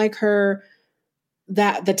 I don't like her,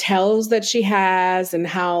 that the tells that she has, and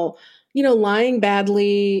how, lying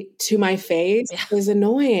badly to my face is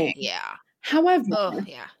annoying. Yeah. However,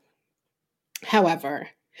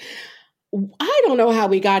 I don't know how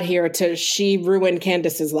we got here to she ruined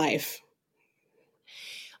Candace's life.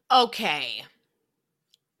 Okay.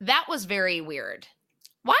 That was very weird.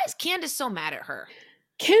 Why is Candace so mad at her?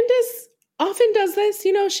 Candace often does this.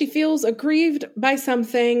 She feels aggrieved by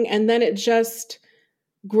something, and then it just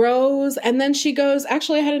grows. And then she goes,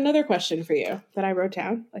 actually, I had another question for you that I wrote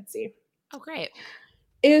down. Let's see. Oh, great.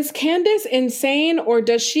 Is Candace insane, or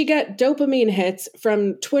does she get dopamine hits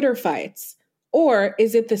from Twitter fights? Or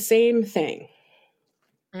is it the same thing?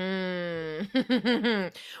 Well,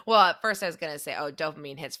 at first I was going to say,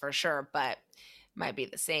 dopamine hits for sure, but might be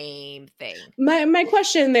the same thing. My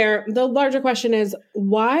question there, the larger question is,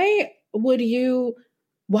 why do you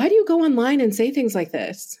go online and say things like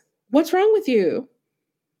this? What's wrong with you?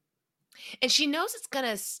 And she knows it's going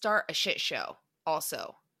to start a shit show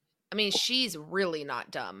also. I mean, she's really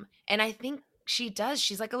not dumb. And I think she does.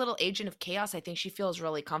 She's like a little agent of chaos. I think she feels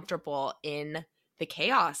really comfortable in the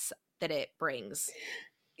chaos that it brings.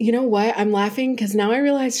 You know what? I'm laughing because now I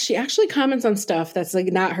realize she actually comments on stuff that's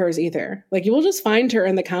like not hers either. Like, you will just find her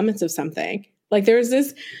in the comments of something. Like, there's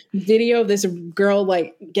this video of this girl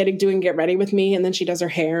like doing Get Ready With Me, and then she does her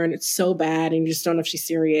hair and it's so bad and you just don't know if she's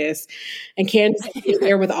serious. And Candace is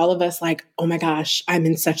there with all of us like, oh my gosh, I'm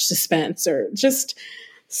in such suspense, or just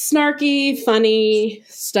snarky, funny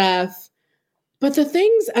stuff. But the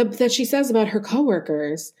things that she says about her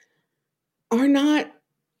coworkers are not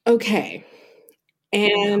okay.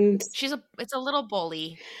 And it's a little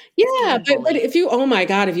bully. Yeah, but if you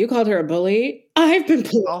called her a bully, I've been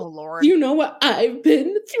bullied. Oh Lord. You know what I've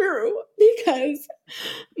been through, because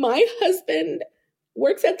my husband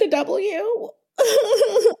works at the W.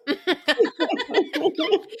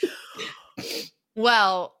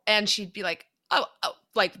 Well, and she'd be like, oh,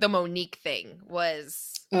 like the Monique thing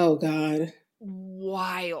was, oh God,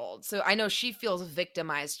 wild. So I know she feels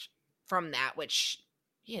victimized from that, which,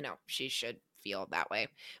 she should feel that way.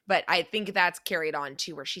 But I think that's carried on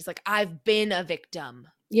too, where she's like, I've been a victim.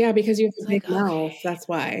 Yeah, because you have a big mouth. That's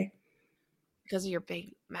why. Because of your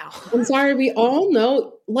big mouth. I'm sorry. We all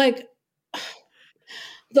know, like,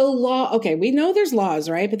 the law. Okay, we know there's laws,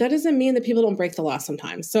 right? But that doesn't mean that people don't break the law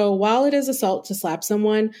sometimes. So while it is assault to slap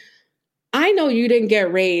someone, I know you didn't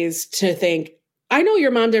get raised to think, I know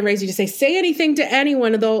your mom didn't raise you to say anything to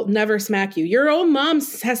anyone and they'll never smack you. Your own mom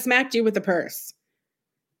has smacked you with a purse.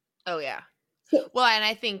 Oh, yeah. Well, and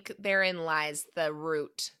I think therein lies the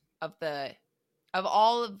root of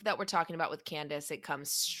all of that we're talking about with Candace. It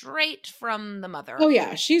comes straight from the mother. Oh,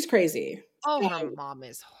 yeah. She's crazy. Oh, her mom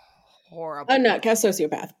is horrible. A nut, a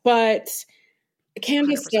sociopath. But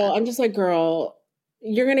Candace 100%. still, I'm just like, girl,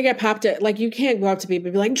 you're going to get popped at, like, you can't go up to people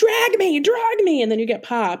and be like, drag me. And then you get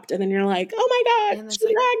popped. And then you're like, oh my God, she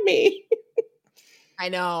dragged me. I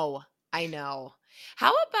know.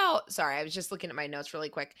 How about, sorry, I was just looking at my notes really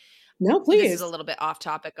quick. No, please. This is a little bit off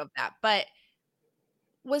topic of that, but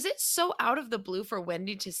was it so out of the blue for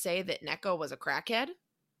Wendy to say that Neko was a crackhead?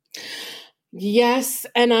 Yes.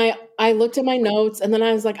 And I looked at my notes and then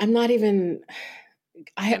I was like, I'm not even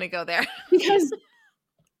going to go there. Because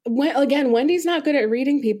again, Wendy's not good at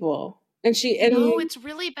reading people. And no, it's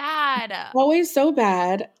really bad. Always so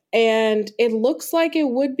bad. And it looks like it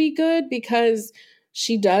would be good because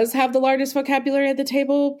she does have the largest vocabulary at the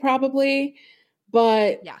table, probably.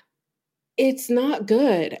 But yeah, it's not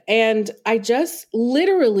good. And I just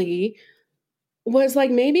literally was like,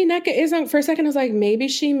 maybe Nneka isn't, for a second, I was like, maybe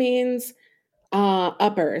she means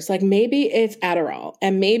uppers. Like maybe it's Adderall.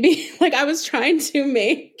 And maybe like I was trying to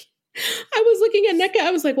I was looking at Nneka.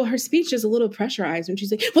 I was like, well, her speech is a little pressurized. And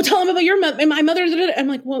she's like, well, tell him about your mother and my mother. I'm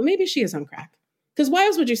like, well, maybe she is on crack. Because why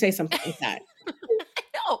else would you say something like that? I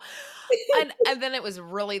know. And then it was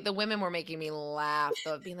really, the women were making me laugh.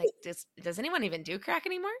 Though, being like, does anyone even do crack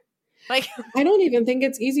anymore? Like, I don't even think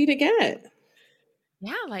it's easy to get.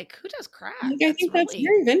 Yeah, like who does crack? Like, I think that's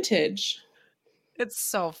very vintage. It's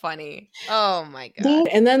so funny. Oh my God.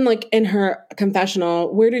 And then like in her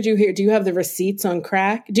confessional, where did you hear? Do you have the receipts on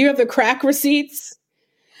crack? Do you have the crack receipts?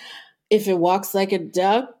 If it walks like a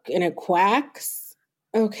duck and it quacks.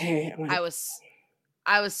 Okay. I was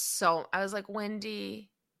like, Wendy,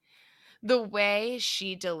 the way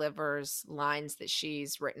she delivers lines that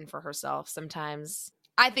she's written for herself sometimes,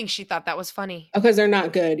 I think she thought that was funny. Because they're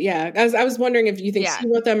not good. Yeah. I was wondering if you think she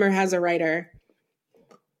wrote them or has a writer.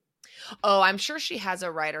 Oh, I'm sure she has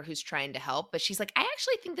a writer who's trying to help, but she's like, I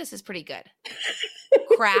actually think this is pretty good.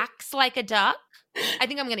 Cracks like a duck. I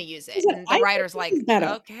think I'm going to use it. And the writer's like,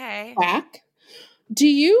 okay. Quack. Do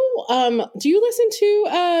you listen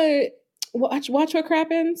to Watch What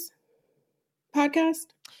Crappens podcast?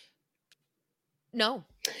 No.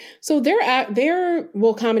 So they're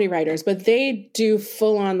comedy writers, but they do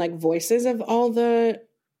full on like voices of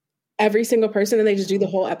every single person, and they just do the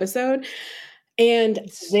whole episode. And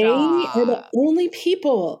they are the only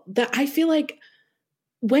people that I feel like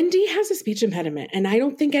Wendy has a speech impediment, and I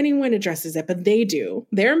don't think anyone addresses it, but they do.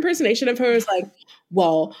 Their impersonation of her is like,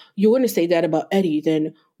 well, you want to say that about Eddie,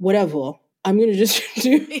 then whatever. I'm going to just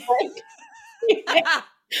do like,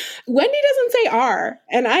 Wendy doesn't say R,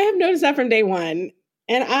 and I have noticed that from day one.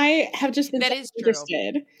 And I have just been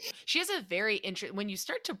interested. True. She has a very interesting, when you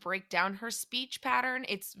start to break down her speech pattern,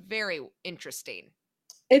 it's very interesting.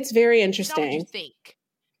 It's very interesting. What you think?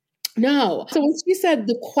 No. So when she said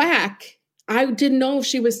the quack, I didn't know if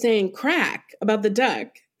she was saying crack about the duck.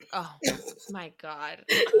 Oh my God.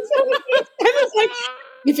 I was like,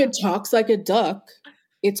 if it talks like a duck,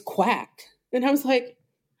 it's quack. And I was like,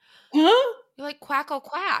 huh? You're like, quackle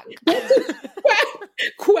quack.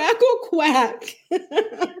 Quackle quack.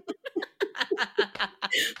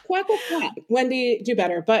 Quackle quack. Wendy, do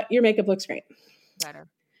better, but your makeup looks great. Better.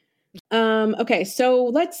 Okay, so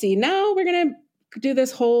let's see. Now we're gonna do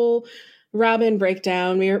this whole Robin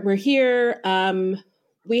breakdown. We're here.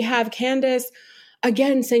 We have Candace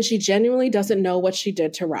again saying she genuinely doesn't know what she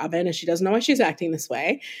did to Robin, and she doesn't know why she's acting this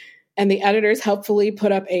way. And the editors helpfully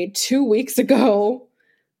put up a 2 weeks ago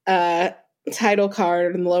title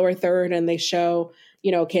card in the lower third, and they show,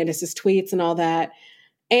 Candace's tweets and all that.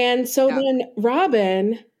 And so then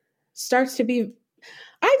Robin starts to be,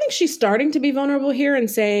 I think she's starting to be vulnerable here and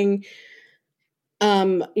saying,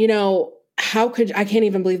 I can't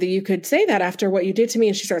even believe that you could say that after what you did to me.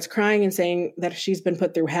 And she starts crying and saying that she's been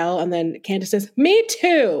put through hell. And then Candace says, me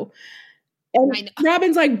too. And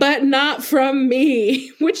Robin's like, but not from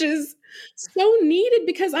me, which is so needed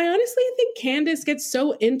because I honestly think Candace gets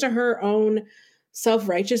so into her own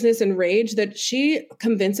self-righteousness and rage that she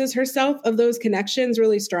convinces herself of those connections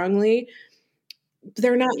really strongly.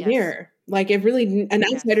 They're not here. Like it really, an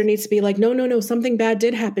outsider needs to be like, no, something bad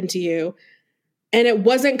did happen to you. And it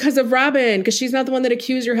wasn't because of Robin, because she's not the one that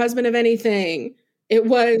accused your husband of anything. It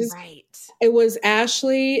was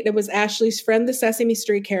Ashley. It was Ashley's friend, the Sesame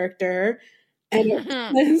Street character. And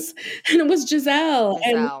it was Giselle.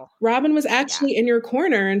 And Robin was actually in your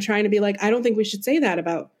corner and trying to be like, I don't think we should say that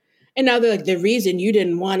about And now they're like, the reason you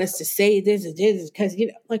didn't want us to say this is because, you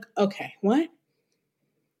know, like, okay, what?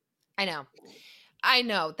 I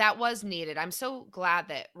know that was needed. I'm so glad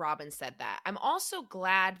that Robin said that. I'm also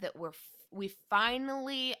glad that we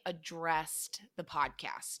finally addressed the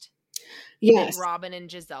podcast Yes. that Robin and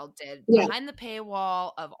Giselle did Yeah. behind the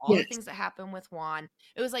paywall of all the things that happened with Juan.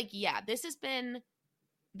 It was like, yeah, this has been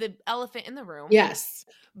the elephant in the room. Yes.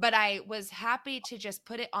 But I was happy to just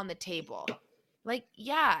put it on the table. Like,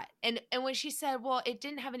 yeah. And when she said, well, it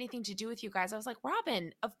didn't have anything to do with you guys, I was like,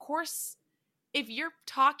 Robin, of course, if you're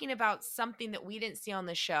talking about something that we didn't see on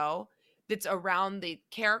the show that's around the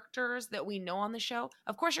characters that we know on the show,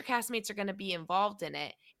 of course your castmates are going to be involved in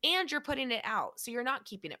it, and you're putting it out. So you're not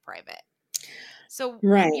keeping it private. So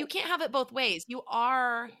you can't have it both ways. You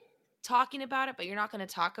are talking about it, but you're not going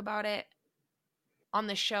to talk about it on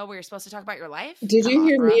the show where you're supposed to talk about your life. Did you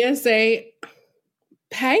hear Mia say,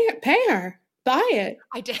 pay her, buy it?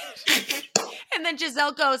 I did. And then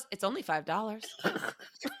Giselle goes, it's only $5.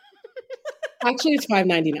 Actually, it's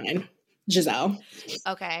 $5.99, Giselle.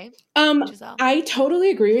 Okay. Giselle. I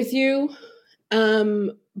totally agree with you.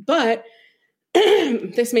 But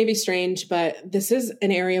this may be strange, but this is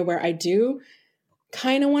an area where I do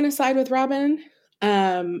kind of want to side with Robin.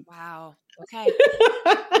 Wow. Okay.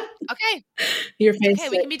 Okay. Your face. Okay,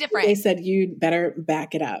 we can be different. They said you'd better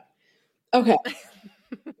back it up. Okay.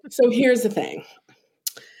 So here's the thing.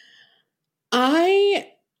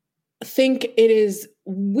 I think it is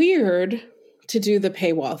weird to do the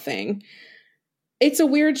paywall thing. It's a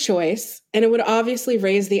weird choice, and it would obviously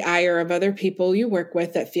raise the ire of other people you work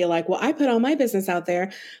with that feel like, well, I put all my business out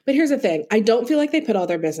there. But here's the thing. I don't feel like they put all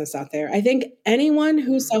their business out there. I think anyone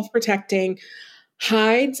who's self-protecting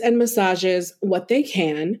hides and massages what they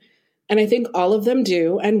can, and I think all of them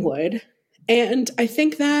do and would. And I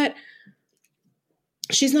think that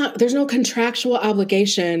there's no contractual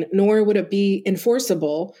obligation, nor would it be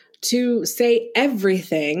enforceable to say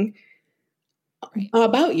everything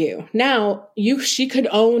about you. Now, she could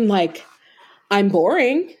own, like, I'm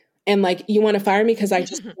boring and, like, you want to fire me because I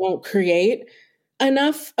just won't create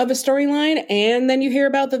enough of a storyline. And then you hear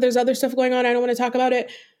about that there's other stuff going on. I don't want to talk about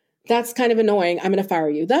it. That's kind of annoying. I'm going to fire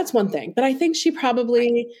you. That's one thing. But I think she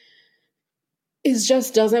probably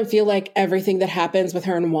just doesn't feel like everything that happens with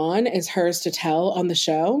her and Juan is hers to tell on the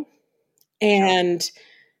show. And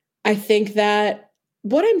I think that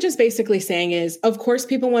what I'm just basically saying is, of course,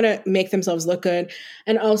 people want to make themselves look good.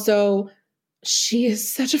 And also, she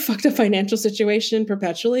is such a fucked up financial situation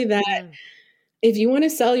perpetually that if you want to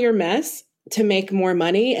sell your mess to make more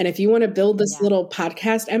money, and if you want to build this little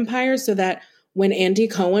podcast empire so that when Andy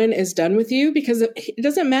Cohen is done with you, because it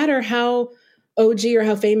doesn't matter how OG or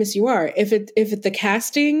how famous you are, if the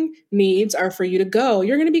casting needs are for you to go,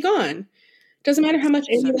 you're going to be gone. Doesn't matter how much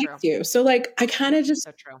Andy likes you. So, like, I kind of just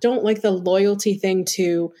don't like the loyalty thing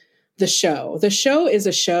to the show. The show is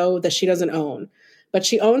a show that she doesn't own, but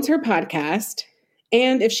she owns her podcast.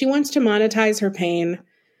 And if she wants to monetize her pain,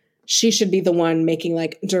 she should be the one making,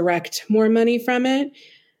 like, direct more money from it.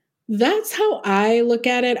 That's how I look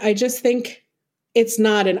at it. I just think it's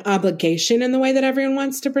not an obligation in the way that everyone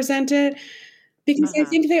wants to present it, because I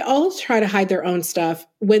think they all try to hide their own stuff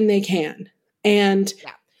when they can. And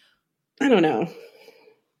I don't know.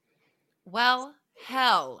 Well,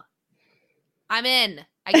 hell, I'm in.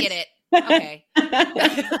 I get it. Okay.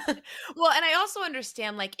 Well, and I also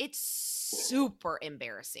understand, like, it's super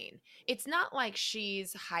embarrassing. It's not like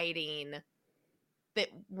she's hiding that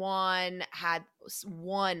Juan had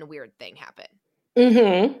one weird thing happen.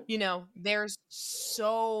 You know, there's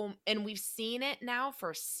and we've seen it now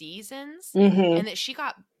for seasons, and that she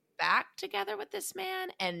got back together with this man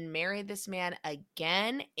and married this man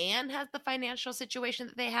again and has the financial situation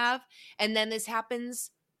that they have, and then this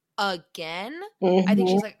happens again. I think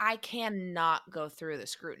she's like, I cannot go through the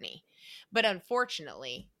scrutiny. But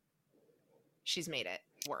unfortunately, she's made it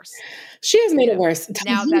worse. She has made it worse.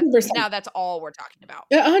 Now that's all we're talking about.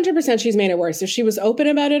 100% she's made it worse. If she was open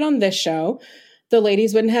about it on this show, the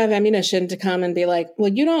ladies wouldn't have ammunition to come and be like,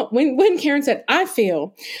 well, you don't, when Karen said, I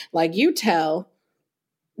feel like you tell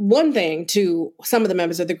one thing to some of the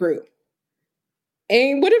members of the group.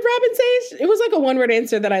 And what did Robin say? It was like a one-word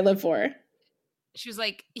answer that I live for. She was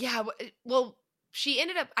like, yeah, well, she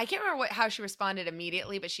ended up, I can't remember how she responded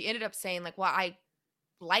immediately, but she ended up saying, like, well, I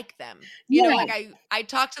like them. You know, like I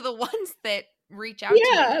talk to the ones that reach out to me.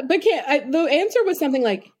 Yeah, but the answer was something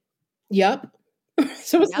like, yep.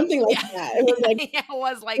 So it was something like that. It was like, it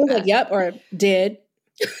was like that. Like, yep, or did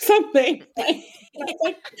something.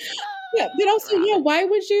 Like, yeah, but also, why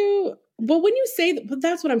would you? Well, when you say that, but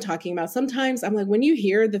that's what I'm talking about. Sometimes I'm like, when you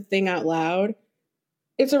hear the thing out loud,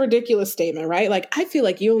 it's a ridiculous statement, right? Like, I feel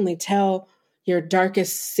like you only tell your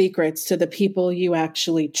darkest secrets to the people you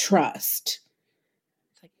actually trust.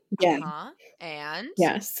 It's like, Yeah. and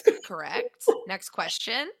Yes. correct. Next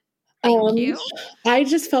question. Thank you. I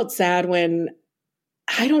just felt sad when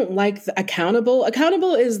I don't like the accountable.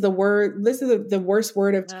 Accountable is the word. This is the worst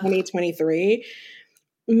word of 2023.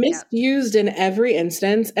 Misused in every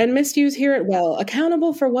instance, and misused here at Well.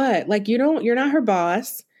 Accountable for what? Like, you're not her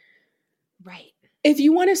boss. Right. If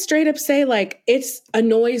you want to straight up say, like, it's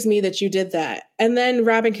annoys me that you did that, and then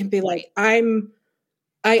Robin can be like, I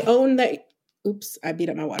own that. Oops, I beat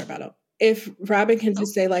up my water bottle. If Robin can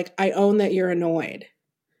just say, like, I own that you're annoyed.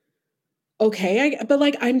 Okay, but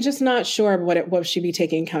like, I'm just not sure what she'd be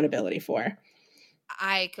taking accountability for.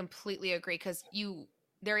 I completely agree, because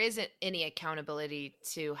there isn't any accountability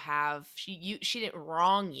to have. She didn't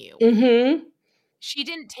wrong you. Mm-hmm. She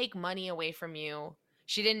didn't take money away from you.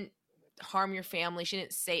 She didn't harm your family. She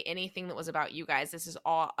didn't say anything that was about you guys. This is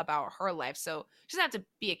all about her life. So she doesn't have to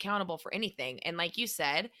be accountable for anything. And like you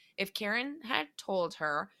said, if Karen had told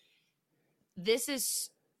her, this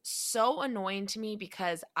is so annoying to me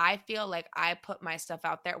because I feel like I put my stuff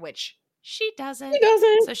out there, which she doesn't. She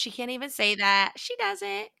doesn't. So she can't even say that. She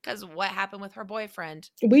doesn't, because what happened with her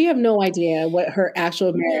boyfriend? We have no idea what her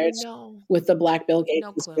actual marriage with the Black Bill Gates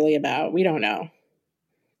is really about. We don't know.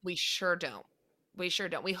 We sure don't. We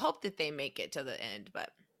hope that they make it to the end,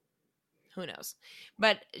 but who knows?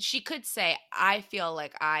 But she could say, I feel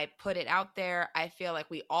like I put it out there. I feel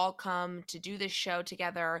like we all come to do this show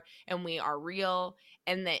together and we are real,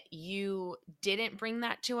 and that you didn't bring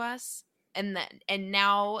that to us. And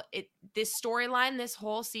now this storyline, this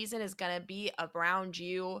whole season is going to be around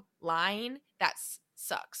you lying. That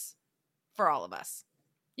sucks for all of us.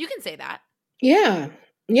 You can say that. Yeah.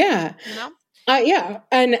 Yeah. You know? Yeah.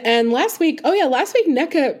 And last week,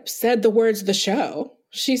 Nneka said the words the show.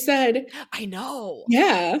 She said, I know.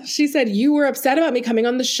 Yeah. She said, you were upset about me coming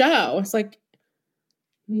on the show. It's like,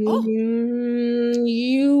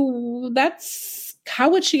 that's, how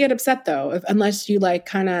would she get upset though? Unless you like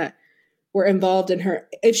kind of were involved in her.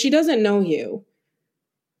 If she doesn't know you,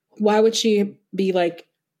 why would she be like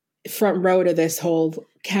front row to this whole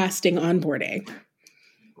casting onboarding?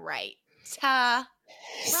 Right.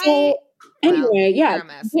 So anyway,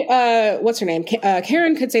 what's her name?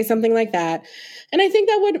 Karen could say something like that. And I think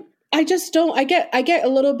that would, I get a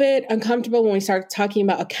little bit uncomfortable when we start talking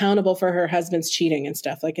about accountable for her husband's cheating and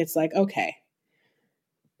stuff. Like, it's like, okay,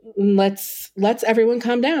 let's everyone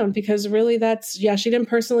calm down, because really she didn't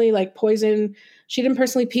personally she didn't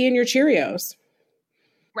personally pee in your Cheerios.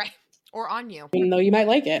 Right. Or on you. Even though you might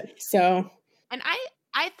like it. So. And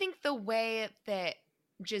I think the way that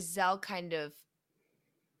Giselle kind of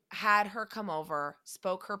had her come over,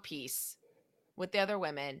 spoke her piece with the other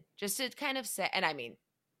women, just to kind of say, and I mean,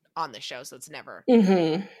 on the show, so it's never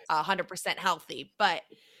 100% healthy, but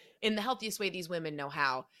in the healthiest way these women know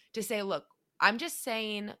how, to say, look, I'm just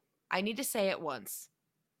saying, I need to say it once.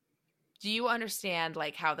 Do you understand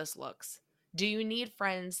like how this looks? Do you need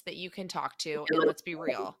friends that you can talk to? And let's be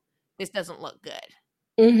real, this doesn't look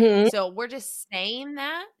good. So we're just saying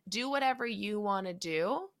that. Do whatever you want to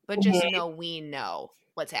do, but just know we know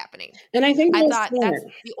what's happening. And I thought that's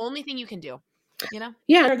the only thing you can do, you know?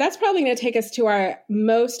 Yeah, that's probably going to take us to our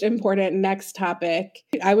most important next topic.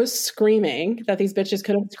 I was screaming that these bitches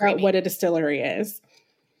couldn't figure out what a distillery is.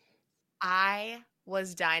 I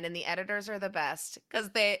was dying, and the editors are the best,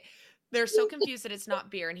 because they're so confused that it's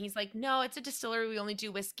not beer. And he's like, no, it's a distillery. We only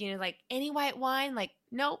do whiskey. And like, any white wine? Like,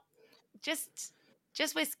 nope, just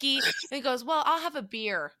whiskey. And he goes, well, I'll have a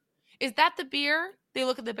beer. Is that the beer? They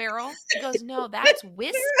look at the barrel. He goes, no, that's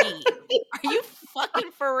whiskey. Are you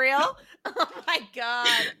fucking for real? Oh my God.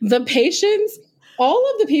 The patience, all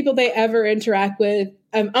of the people they ever interact with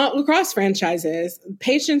across franchises,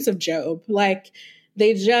 patience of Job. Like,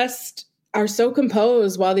 they just are so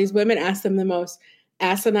composed while these women ask them the most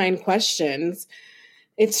asinine questions.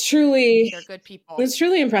 They're good people. It's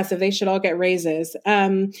truly impressive. They should all get raises.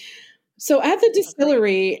 So at the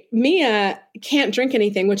distillery, Mia can't drink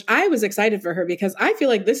anything, which I was excited for her, because I feel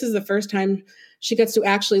like this is the first time she gets to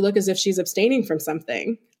actually look as if she's abstaining from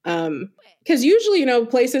something. Because usually,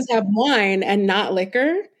 places have wine and not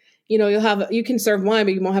liquor. You can serve wine,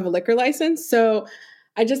 but you won't have a liquor license. So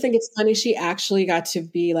I just think it's funny she actually got to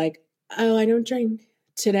be like, oh, I don't drink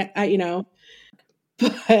today,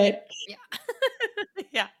 but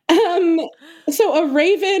yeah. So a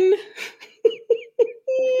raven,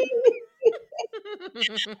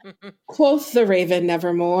 quoth the raven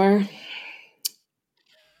nevermore.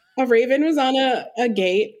 A raven was on a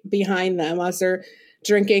gate behind them as they're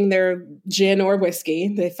drinking their gin or whiskey.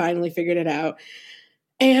 They finally figured it out.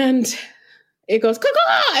 And it goes, caw,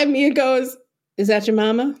 and Mia goes, is that your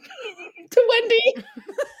mama? To Wendy.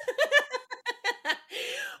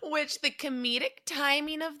 Which the comedic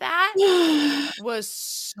timing of that was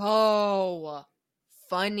so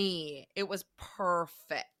funny. It was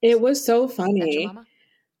perfect. It was so That's your funny. mama?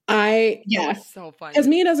 Yeah. It was so funny. Because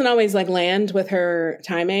Mia doesn't always like land with her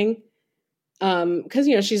timing. Because,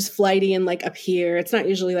 you know, she's flighty and like up here. It's not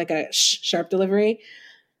usually like a sharp delivery.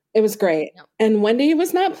 It was great. Yep. And Wendy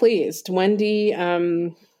was not pleased. Wendy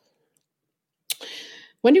was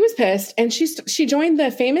pissed, and she joined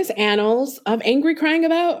the famous annals of angry crying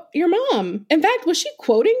about your mom. In fact, was she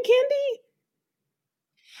quoting Candy?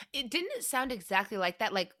 It didn't sound exactly like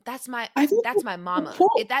that. Like, that's my mama.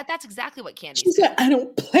 Quote. That's exactly what Candy She said, I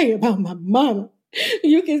don't play about my mama.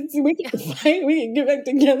 We can fight, we can get back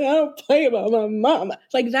together. I don't play about my mama.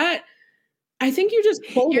 Like that, I think you just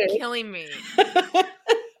quoted. You're killing me.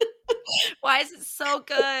 Why is it so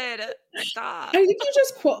good? Stop. I think you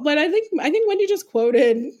just quote, but I think Wendy just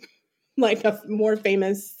quoted like a more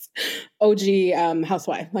famous OG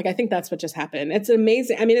housewife. Like I think that's what just happened. It's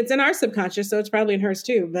amazing. I mean, it's in our subconscious, so it's probably in hers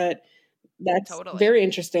too. But that's totally very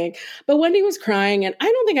interesting. But Wendy was crying, and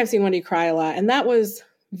I don't think I've seen Wendy cry a lot, and that was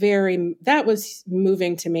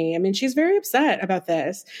moving to me. I mean, she's very upset about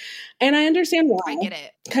this, and I understand why. I get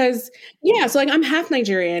it. Because so like I'm half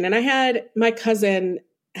Nigerian, and I had my cousin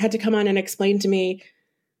had to come on and explain to me,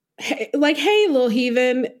 like, hey, little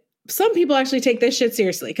heathen, some people actually take this shit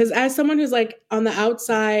seriously. Because as someone who's like on the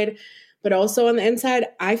outside, but also on the inside,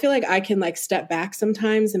 I feel like I can like step back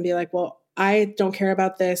sometimes and be like, well, I don't care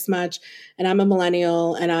about this much. And I'm a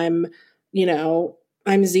millennial, and I'm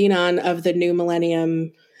Xenon of the new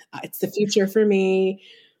millennium. It's the future for me.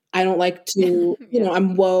 I don't like to,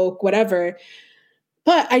 I'm woke, whatever.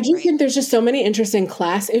 But I do think there's just so many interesting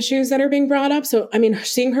class issues that are being brought up. So, I mean,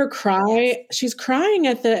 seeing her cry, she's crying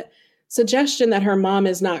at the suggestion that her mom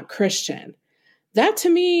is not Christian. That to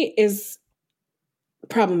me is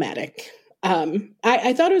problematic.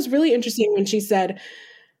 I thought it was really interesting when she said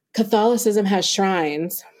Catholicism has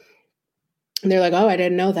shrines. And they're like, oh, I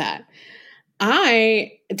didn't know that.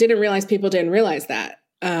 I didn't realize people didn't realize that.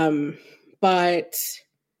 But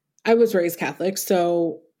I was raised Catholic,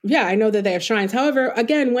 so yeah, I know that they have shrines. However,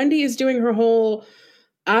 again, Wendy is doing her whole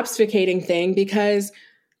obfuscating thing because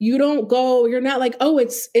you're not like, oh,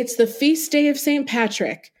 it's the feast day of St.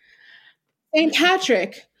 Patrick. St.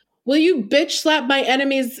 Patrick, will you bitch slap my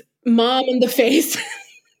enemy's mom in the face?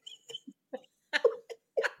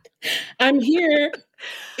 I'm here.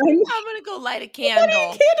 I'm going to go light a candle. I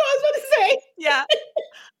was about to say. Yeah.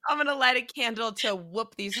 I'm going to light a candle to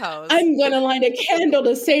whoop these hoes. I'm going to light a candle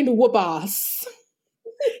to Saint Whoop-Ass.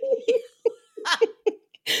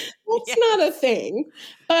 That's not a thing.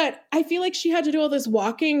 But I feel like she had to do all this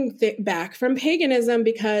walking back from paganism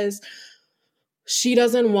because she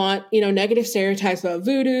doesn't want, negative stereotypes about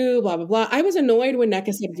voodoo, blah, blah, blah. I was annoyed when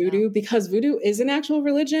Nneka said voodoo because voodoo is an actual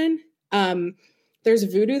religion. There's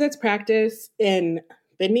voodoo that's practiced in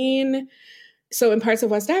Benin, so in parts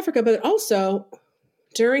of West Africa, but also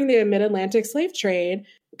during the mid-Atlantic slave trade,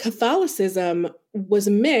 Catholicism was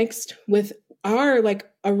mixed with our like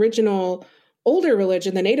original older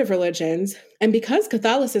religion, the native religions. And because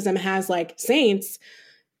Catholicism has like saints,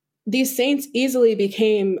 these saints easily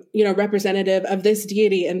became, representative of this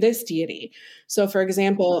deity and this deity. So for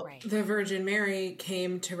example, the Virgin Mary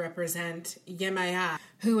came to represent Yemaya,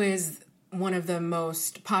 who is one of the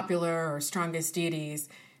most popular or strongest deities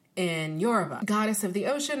in Yoruba. Goddess of the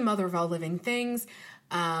ocean, mother of all living things,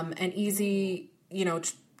 an easy,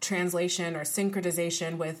 translation or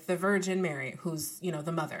syncretization with the Virgin Mary, who's,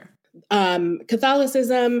 the mother.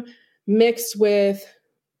 Catholicism mixed with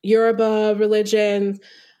Yoruba religions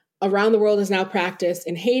around the world is now practiced.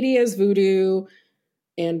 In Haiti as voodoo,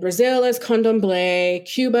 in Brazil as candomblé,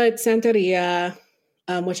 Cuba it's Santeria.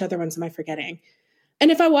 Which other ones am I forgetting? And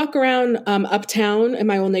if I walk around uptown in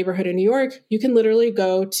my old neighborhood in New York, you can literally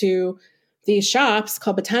go to these shops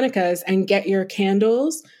called botanicas and get your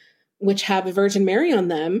candles, which have a Virgin Mary on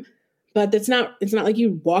them. But it's not like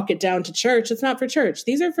you walk it down to church. It's not for church.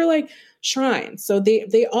 These are for like shrines. So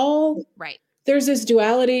they all, there's this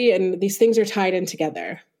duality and these things are tied in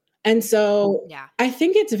together. And so I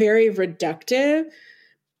think it's very reductive.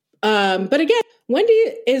 But again, Wendy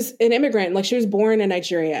is an immigrant. Like she was born in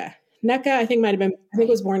Nigeria. Nneka, I think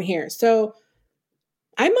was born here. So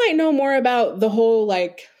I might know more about the whole,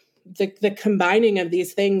 like the combining of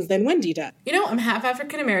these things than Wendy does. I'm half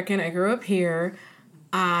African-American. I grew up here.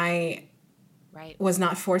 I was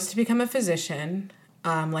not forced to become a physician,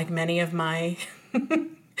 like many of my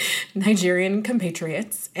Nigerian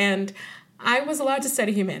compatriots. And I was allowed to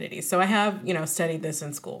study humanities, so I have, studied this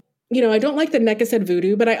in school. I don't like the Nneka said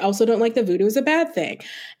voodoo, but I also don't like the voodoo is a bad thing.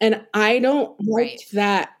 And I don't like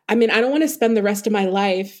that. I mean, I don't want to spend the rest of my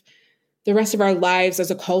life, the rest of our lives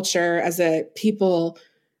as a culture, as a people,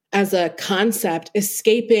 as a concept,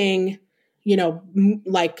 escaping,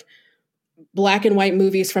 like black and white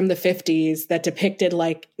movies from the 50s that depicted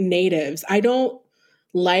like natives. I don't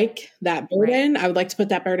like that burden. I would like to put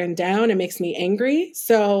that burden down. It makes me angry.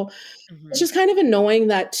 So it's just kind of annoying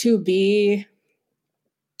that to be,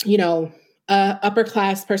 a upper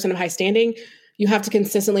class person of high standing, you have to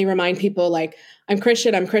consistently remind people like, I'm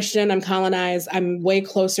Christian, I'm colonized, I'm way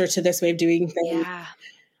closer to this way of doing things. Yeah.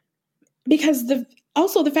 Because the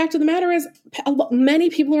fact of the matter is many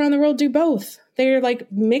people around the world do both. They're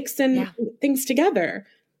like mixing things together.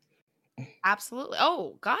 Absolutely.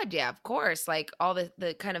 Oh God. Yeah, of course. Like all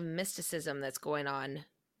the kind of mysticism that's going on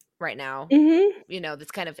right now,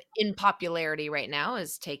 that's kind of in popularity right now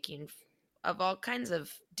is taking of all kinds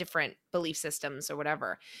of different belief systems or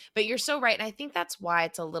whatever. But you're so right. And I think that's why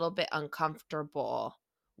it's a little bit uncomfortable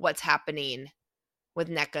what's happening with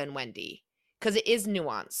Nneka and Wendy, because it is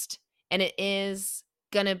nuanced and it is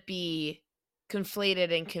going to be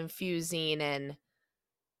conflated and confusing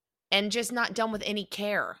and just not done with any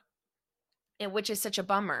care, and which is such a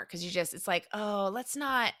bummer because it's like, oh, let's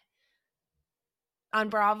not, on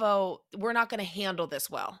Bravo, we're not going to handle this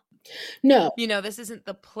well. No. This isn't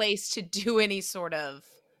the place to do any sort of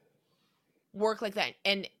work like that.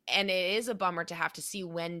 And it is a bummer to have to see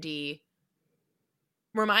Wendy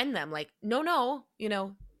remind them like, no,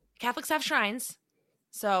 Catholics have shrines.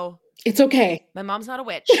 So it's okay. My mom's not a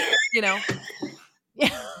witch, Yeah.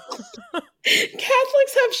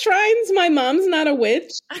 Catholics have shrines. My mom's not a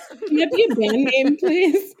witch. Can that be a band name,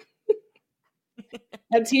 please?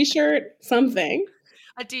 A t-shirt, something.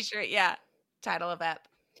 A t-shirt, yeah. Title of ep.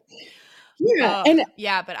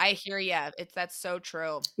 Yeah, but I hear you. That's so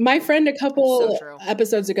true. My friend a couple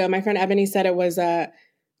episodes ago, my friend Ebony said it was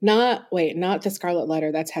not the Scarlet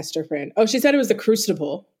Letter. That's Hester Prynne. Oh, she said it was the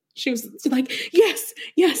Crucible. She was like, yes.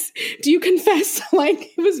 Do you confess?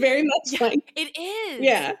 Like it was very much like it is.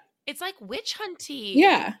 Yeah, it's like witch hunting.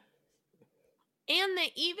 Yeah, and that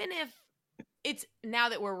even if it's now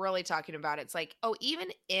that we're really talking about it, it's like, oh, even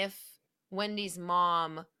if Wendy's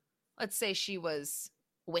mom, let's say she was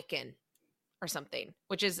Wiccan or something,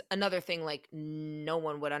 which is another thing like no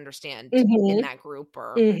one would understand in that group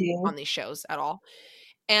or on these shows at all.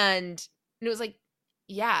 And it was like,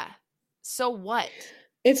 yeah, so what?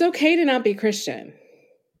 It's okay to not be Christian.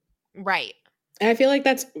 Right. And I feel like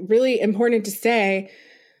that's really important to say.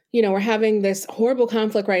 We're having this horrible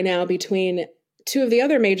conflict right now between two of the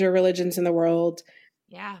other major religions in the world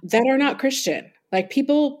that are not Christian. Like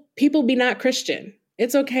people be not Christian.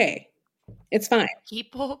 It's okay. It's fine.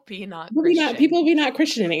 People be not Christian. People be not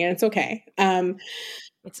Christianing, and it's okay.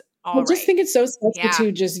 It's all right. I just think it's so sexy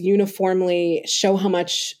to just uniformly show how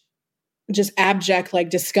much just abject like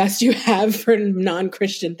disgust you have for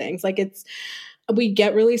non-Christian things. Like we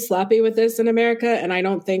get really sloppy with this in America, and I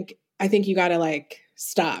think you got to like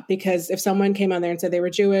stop, because if someone came on there and said they were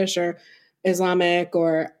Jewish or Islamic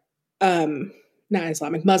or not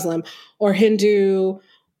Islamic, Muslim or Hindu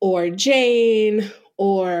or Jain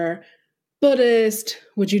or Buddhist,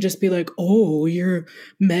 would you just be like, oh, you're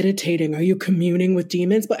meditating? Are you communing with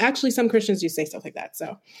demons? But actually some Christians do say stuff like that.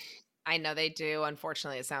 So I know they do.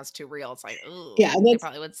 Unfortunately, it sounds too real. It's like, ooh, yeah, they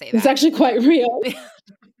probably would say that. It's actually quite real.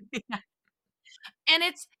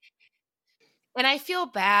 And I feel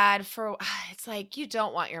bad for, it's like, you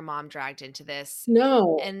don't want your mom dragged into this.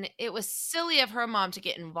 No. And it was silly of her mom to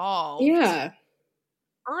get involved. Yeah.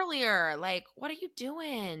 Earlier, like, what are you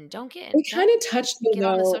doing? It kind of touched me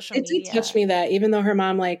though. It did touch me that even though her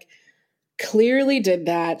mom like clearly did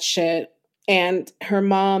that shit, and her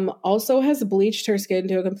mom also has bleached her skin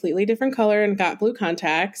to a completely different color and got blue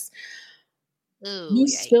contacts. Ooh, you yikes.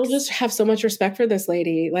 Still just have so much respect for this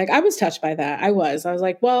lady. Like I was touched by that. I was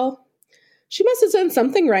like, well, she must have done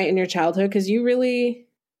something right in your childhood, because you really.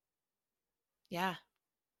 Yeah.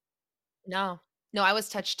 No, I was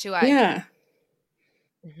touched too. Yeah.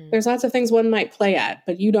 There's lots of things one might play at,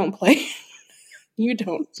 but you don't play. You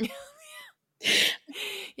don't.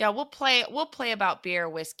 Yeah, we'll play about beer,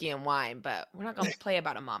 whiskey, and wine, but we're not going to play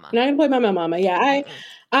about a mama. Not going to play about my mama. Yeah,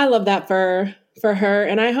 I love that for her,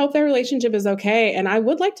 and I hope their relationship is okay. And I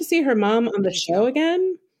would like to see her mom on the show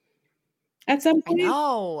again at some point. I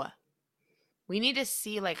know. We need to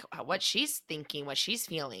see like what she's thinking, what she's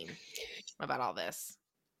feeling about all this.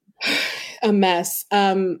 A mess.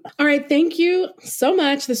 All right. Thank you so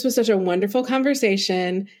much. This was such a wonderful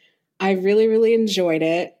conversation. I really, really enjoyed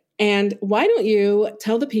it. And why don't you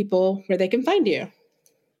tell the people where they can find you?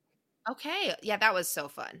 Okay. Yeah, that was so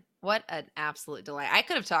fun. What an absolute delight. I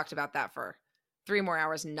could have talked about that for 3 more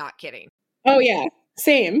hours, not kidding. Oh, yeah.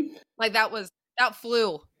 Same. Like that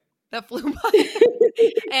flew by.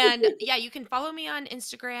 And yeah, you can follow me on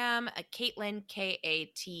Instagram, Katelyn,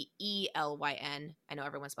 Katelyn. I know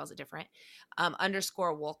everyone spells it different. _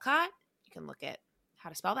 Woolcott. You can look at how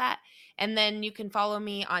to spell that. And then you can follow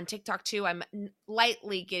me on TikTok too. I'm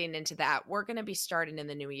lightly getting into that. We're going to be starting in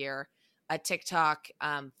the new year a TikTok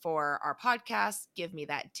for our podcast, Give Me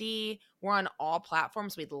That D. We're on all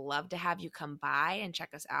platforms. We'd love to have you come by and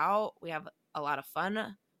check us out. We have a lot of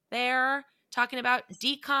fun there talking about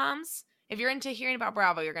DComs. If you're into hearing about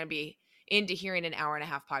Bravo, you're going to be into hearing an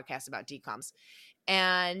 1.5-hour podcast about DComs.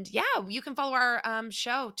 And yeah, you can follow our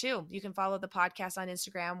show too. You can follow the podcast on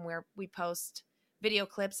Instagram where we post video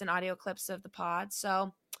clips and audio clips of the pod.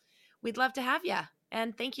 So we'd love to have you.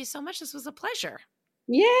 And thank you so much. This was a pleasure.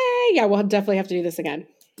 Yay! Yeah, we'll definitely have to do this again.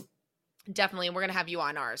 Definitely. And we're going to have you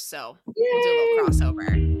on ours. So Yay! We'll do a little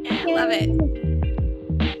crossover. Yeah, I love it.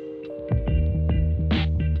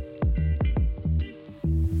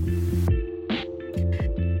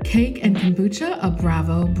 Cake and Kombucha, a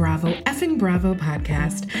Bravo effing Bravo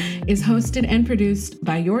podcast, is hosted and produced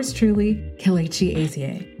by yours truly, Kelechi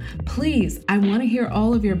Azie. Please, I want to hear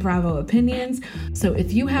all of your Bravo opinions, so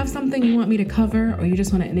if you have something you want me to cover or you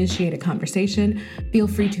just want to initiate a conversation, feel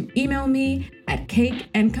free to email me at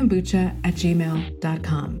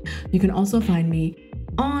cakeandkombucha@gmail.com. You can also find me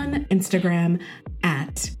on Instagram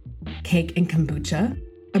at Cake and Kombucha,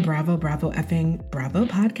 a Bravo effing Bravo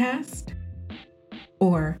podcast,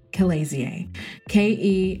 or Kelezie,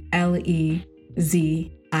 Kelezie.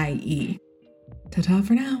 Ta-ta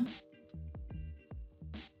for now.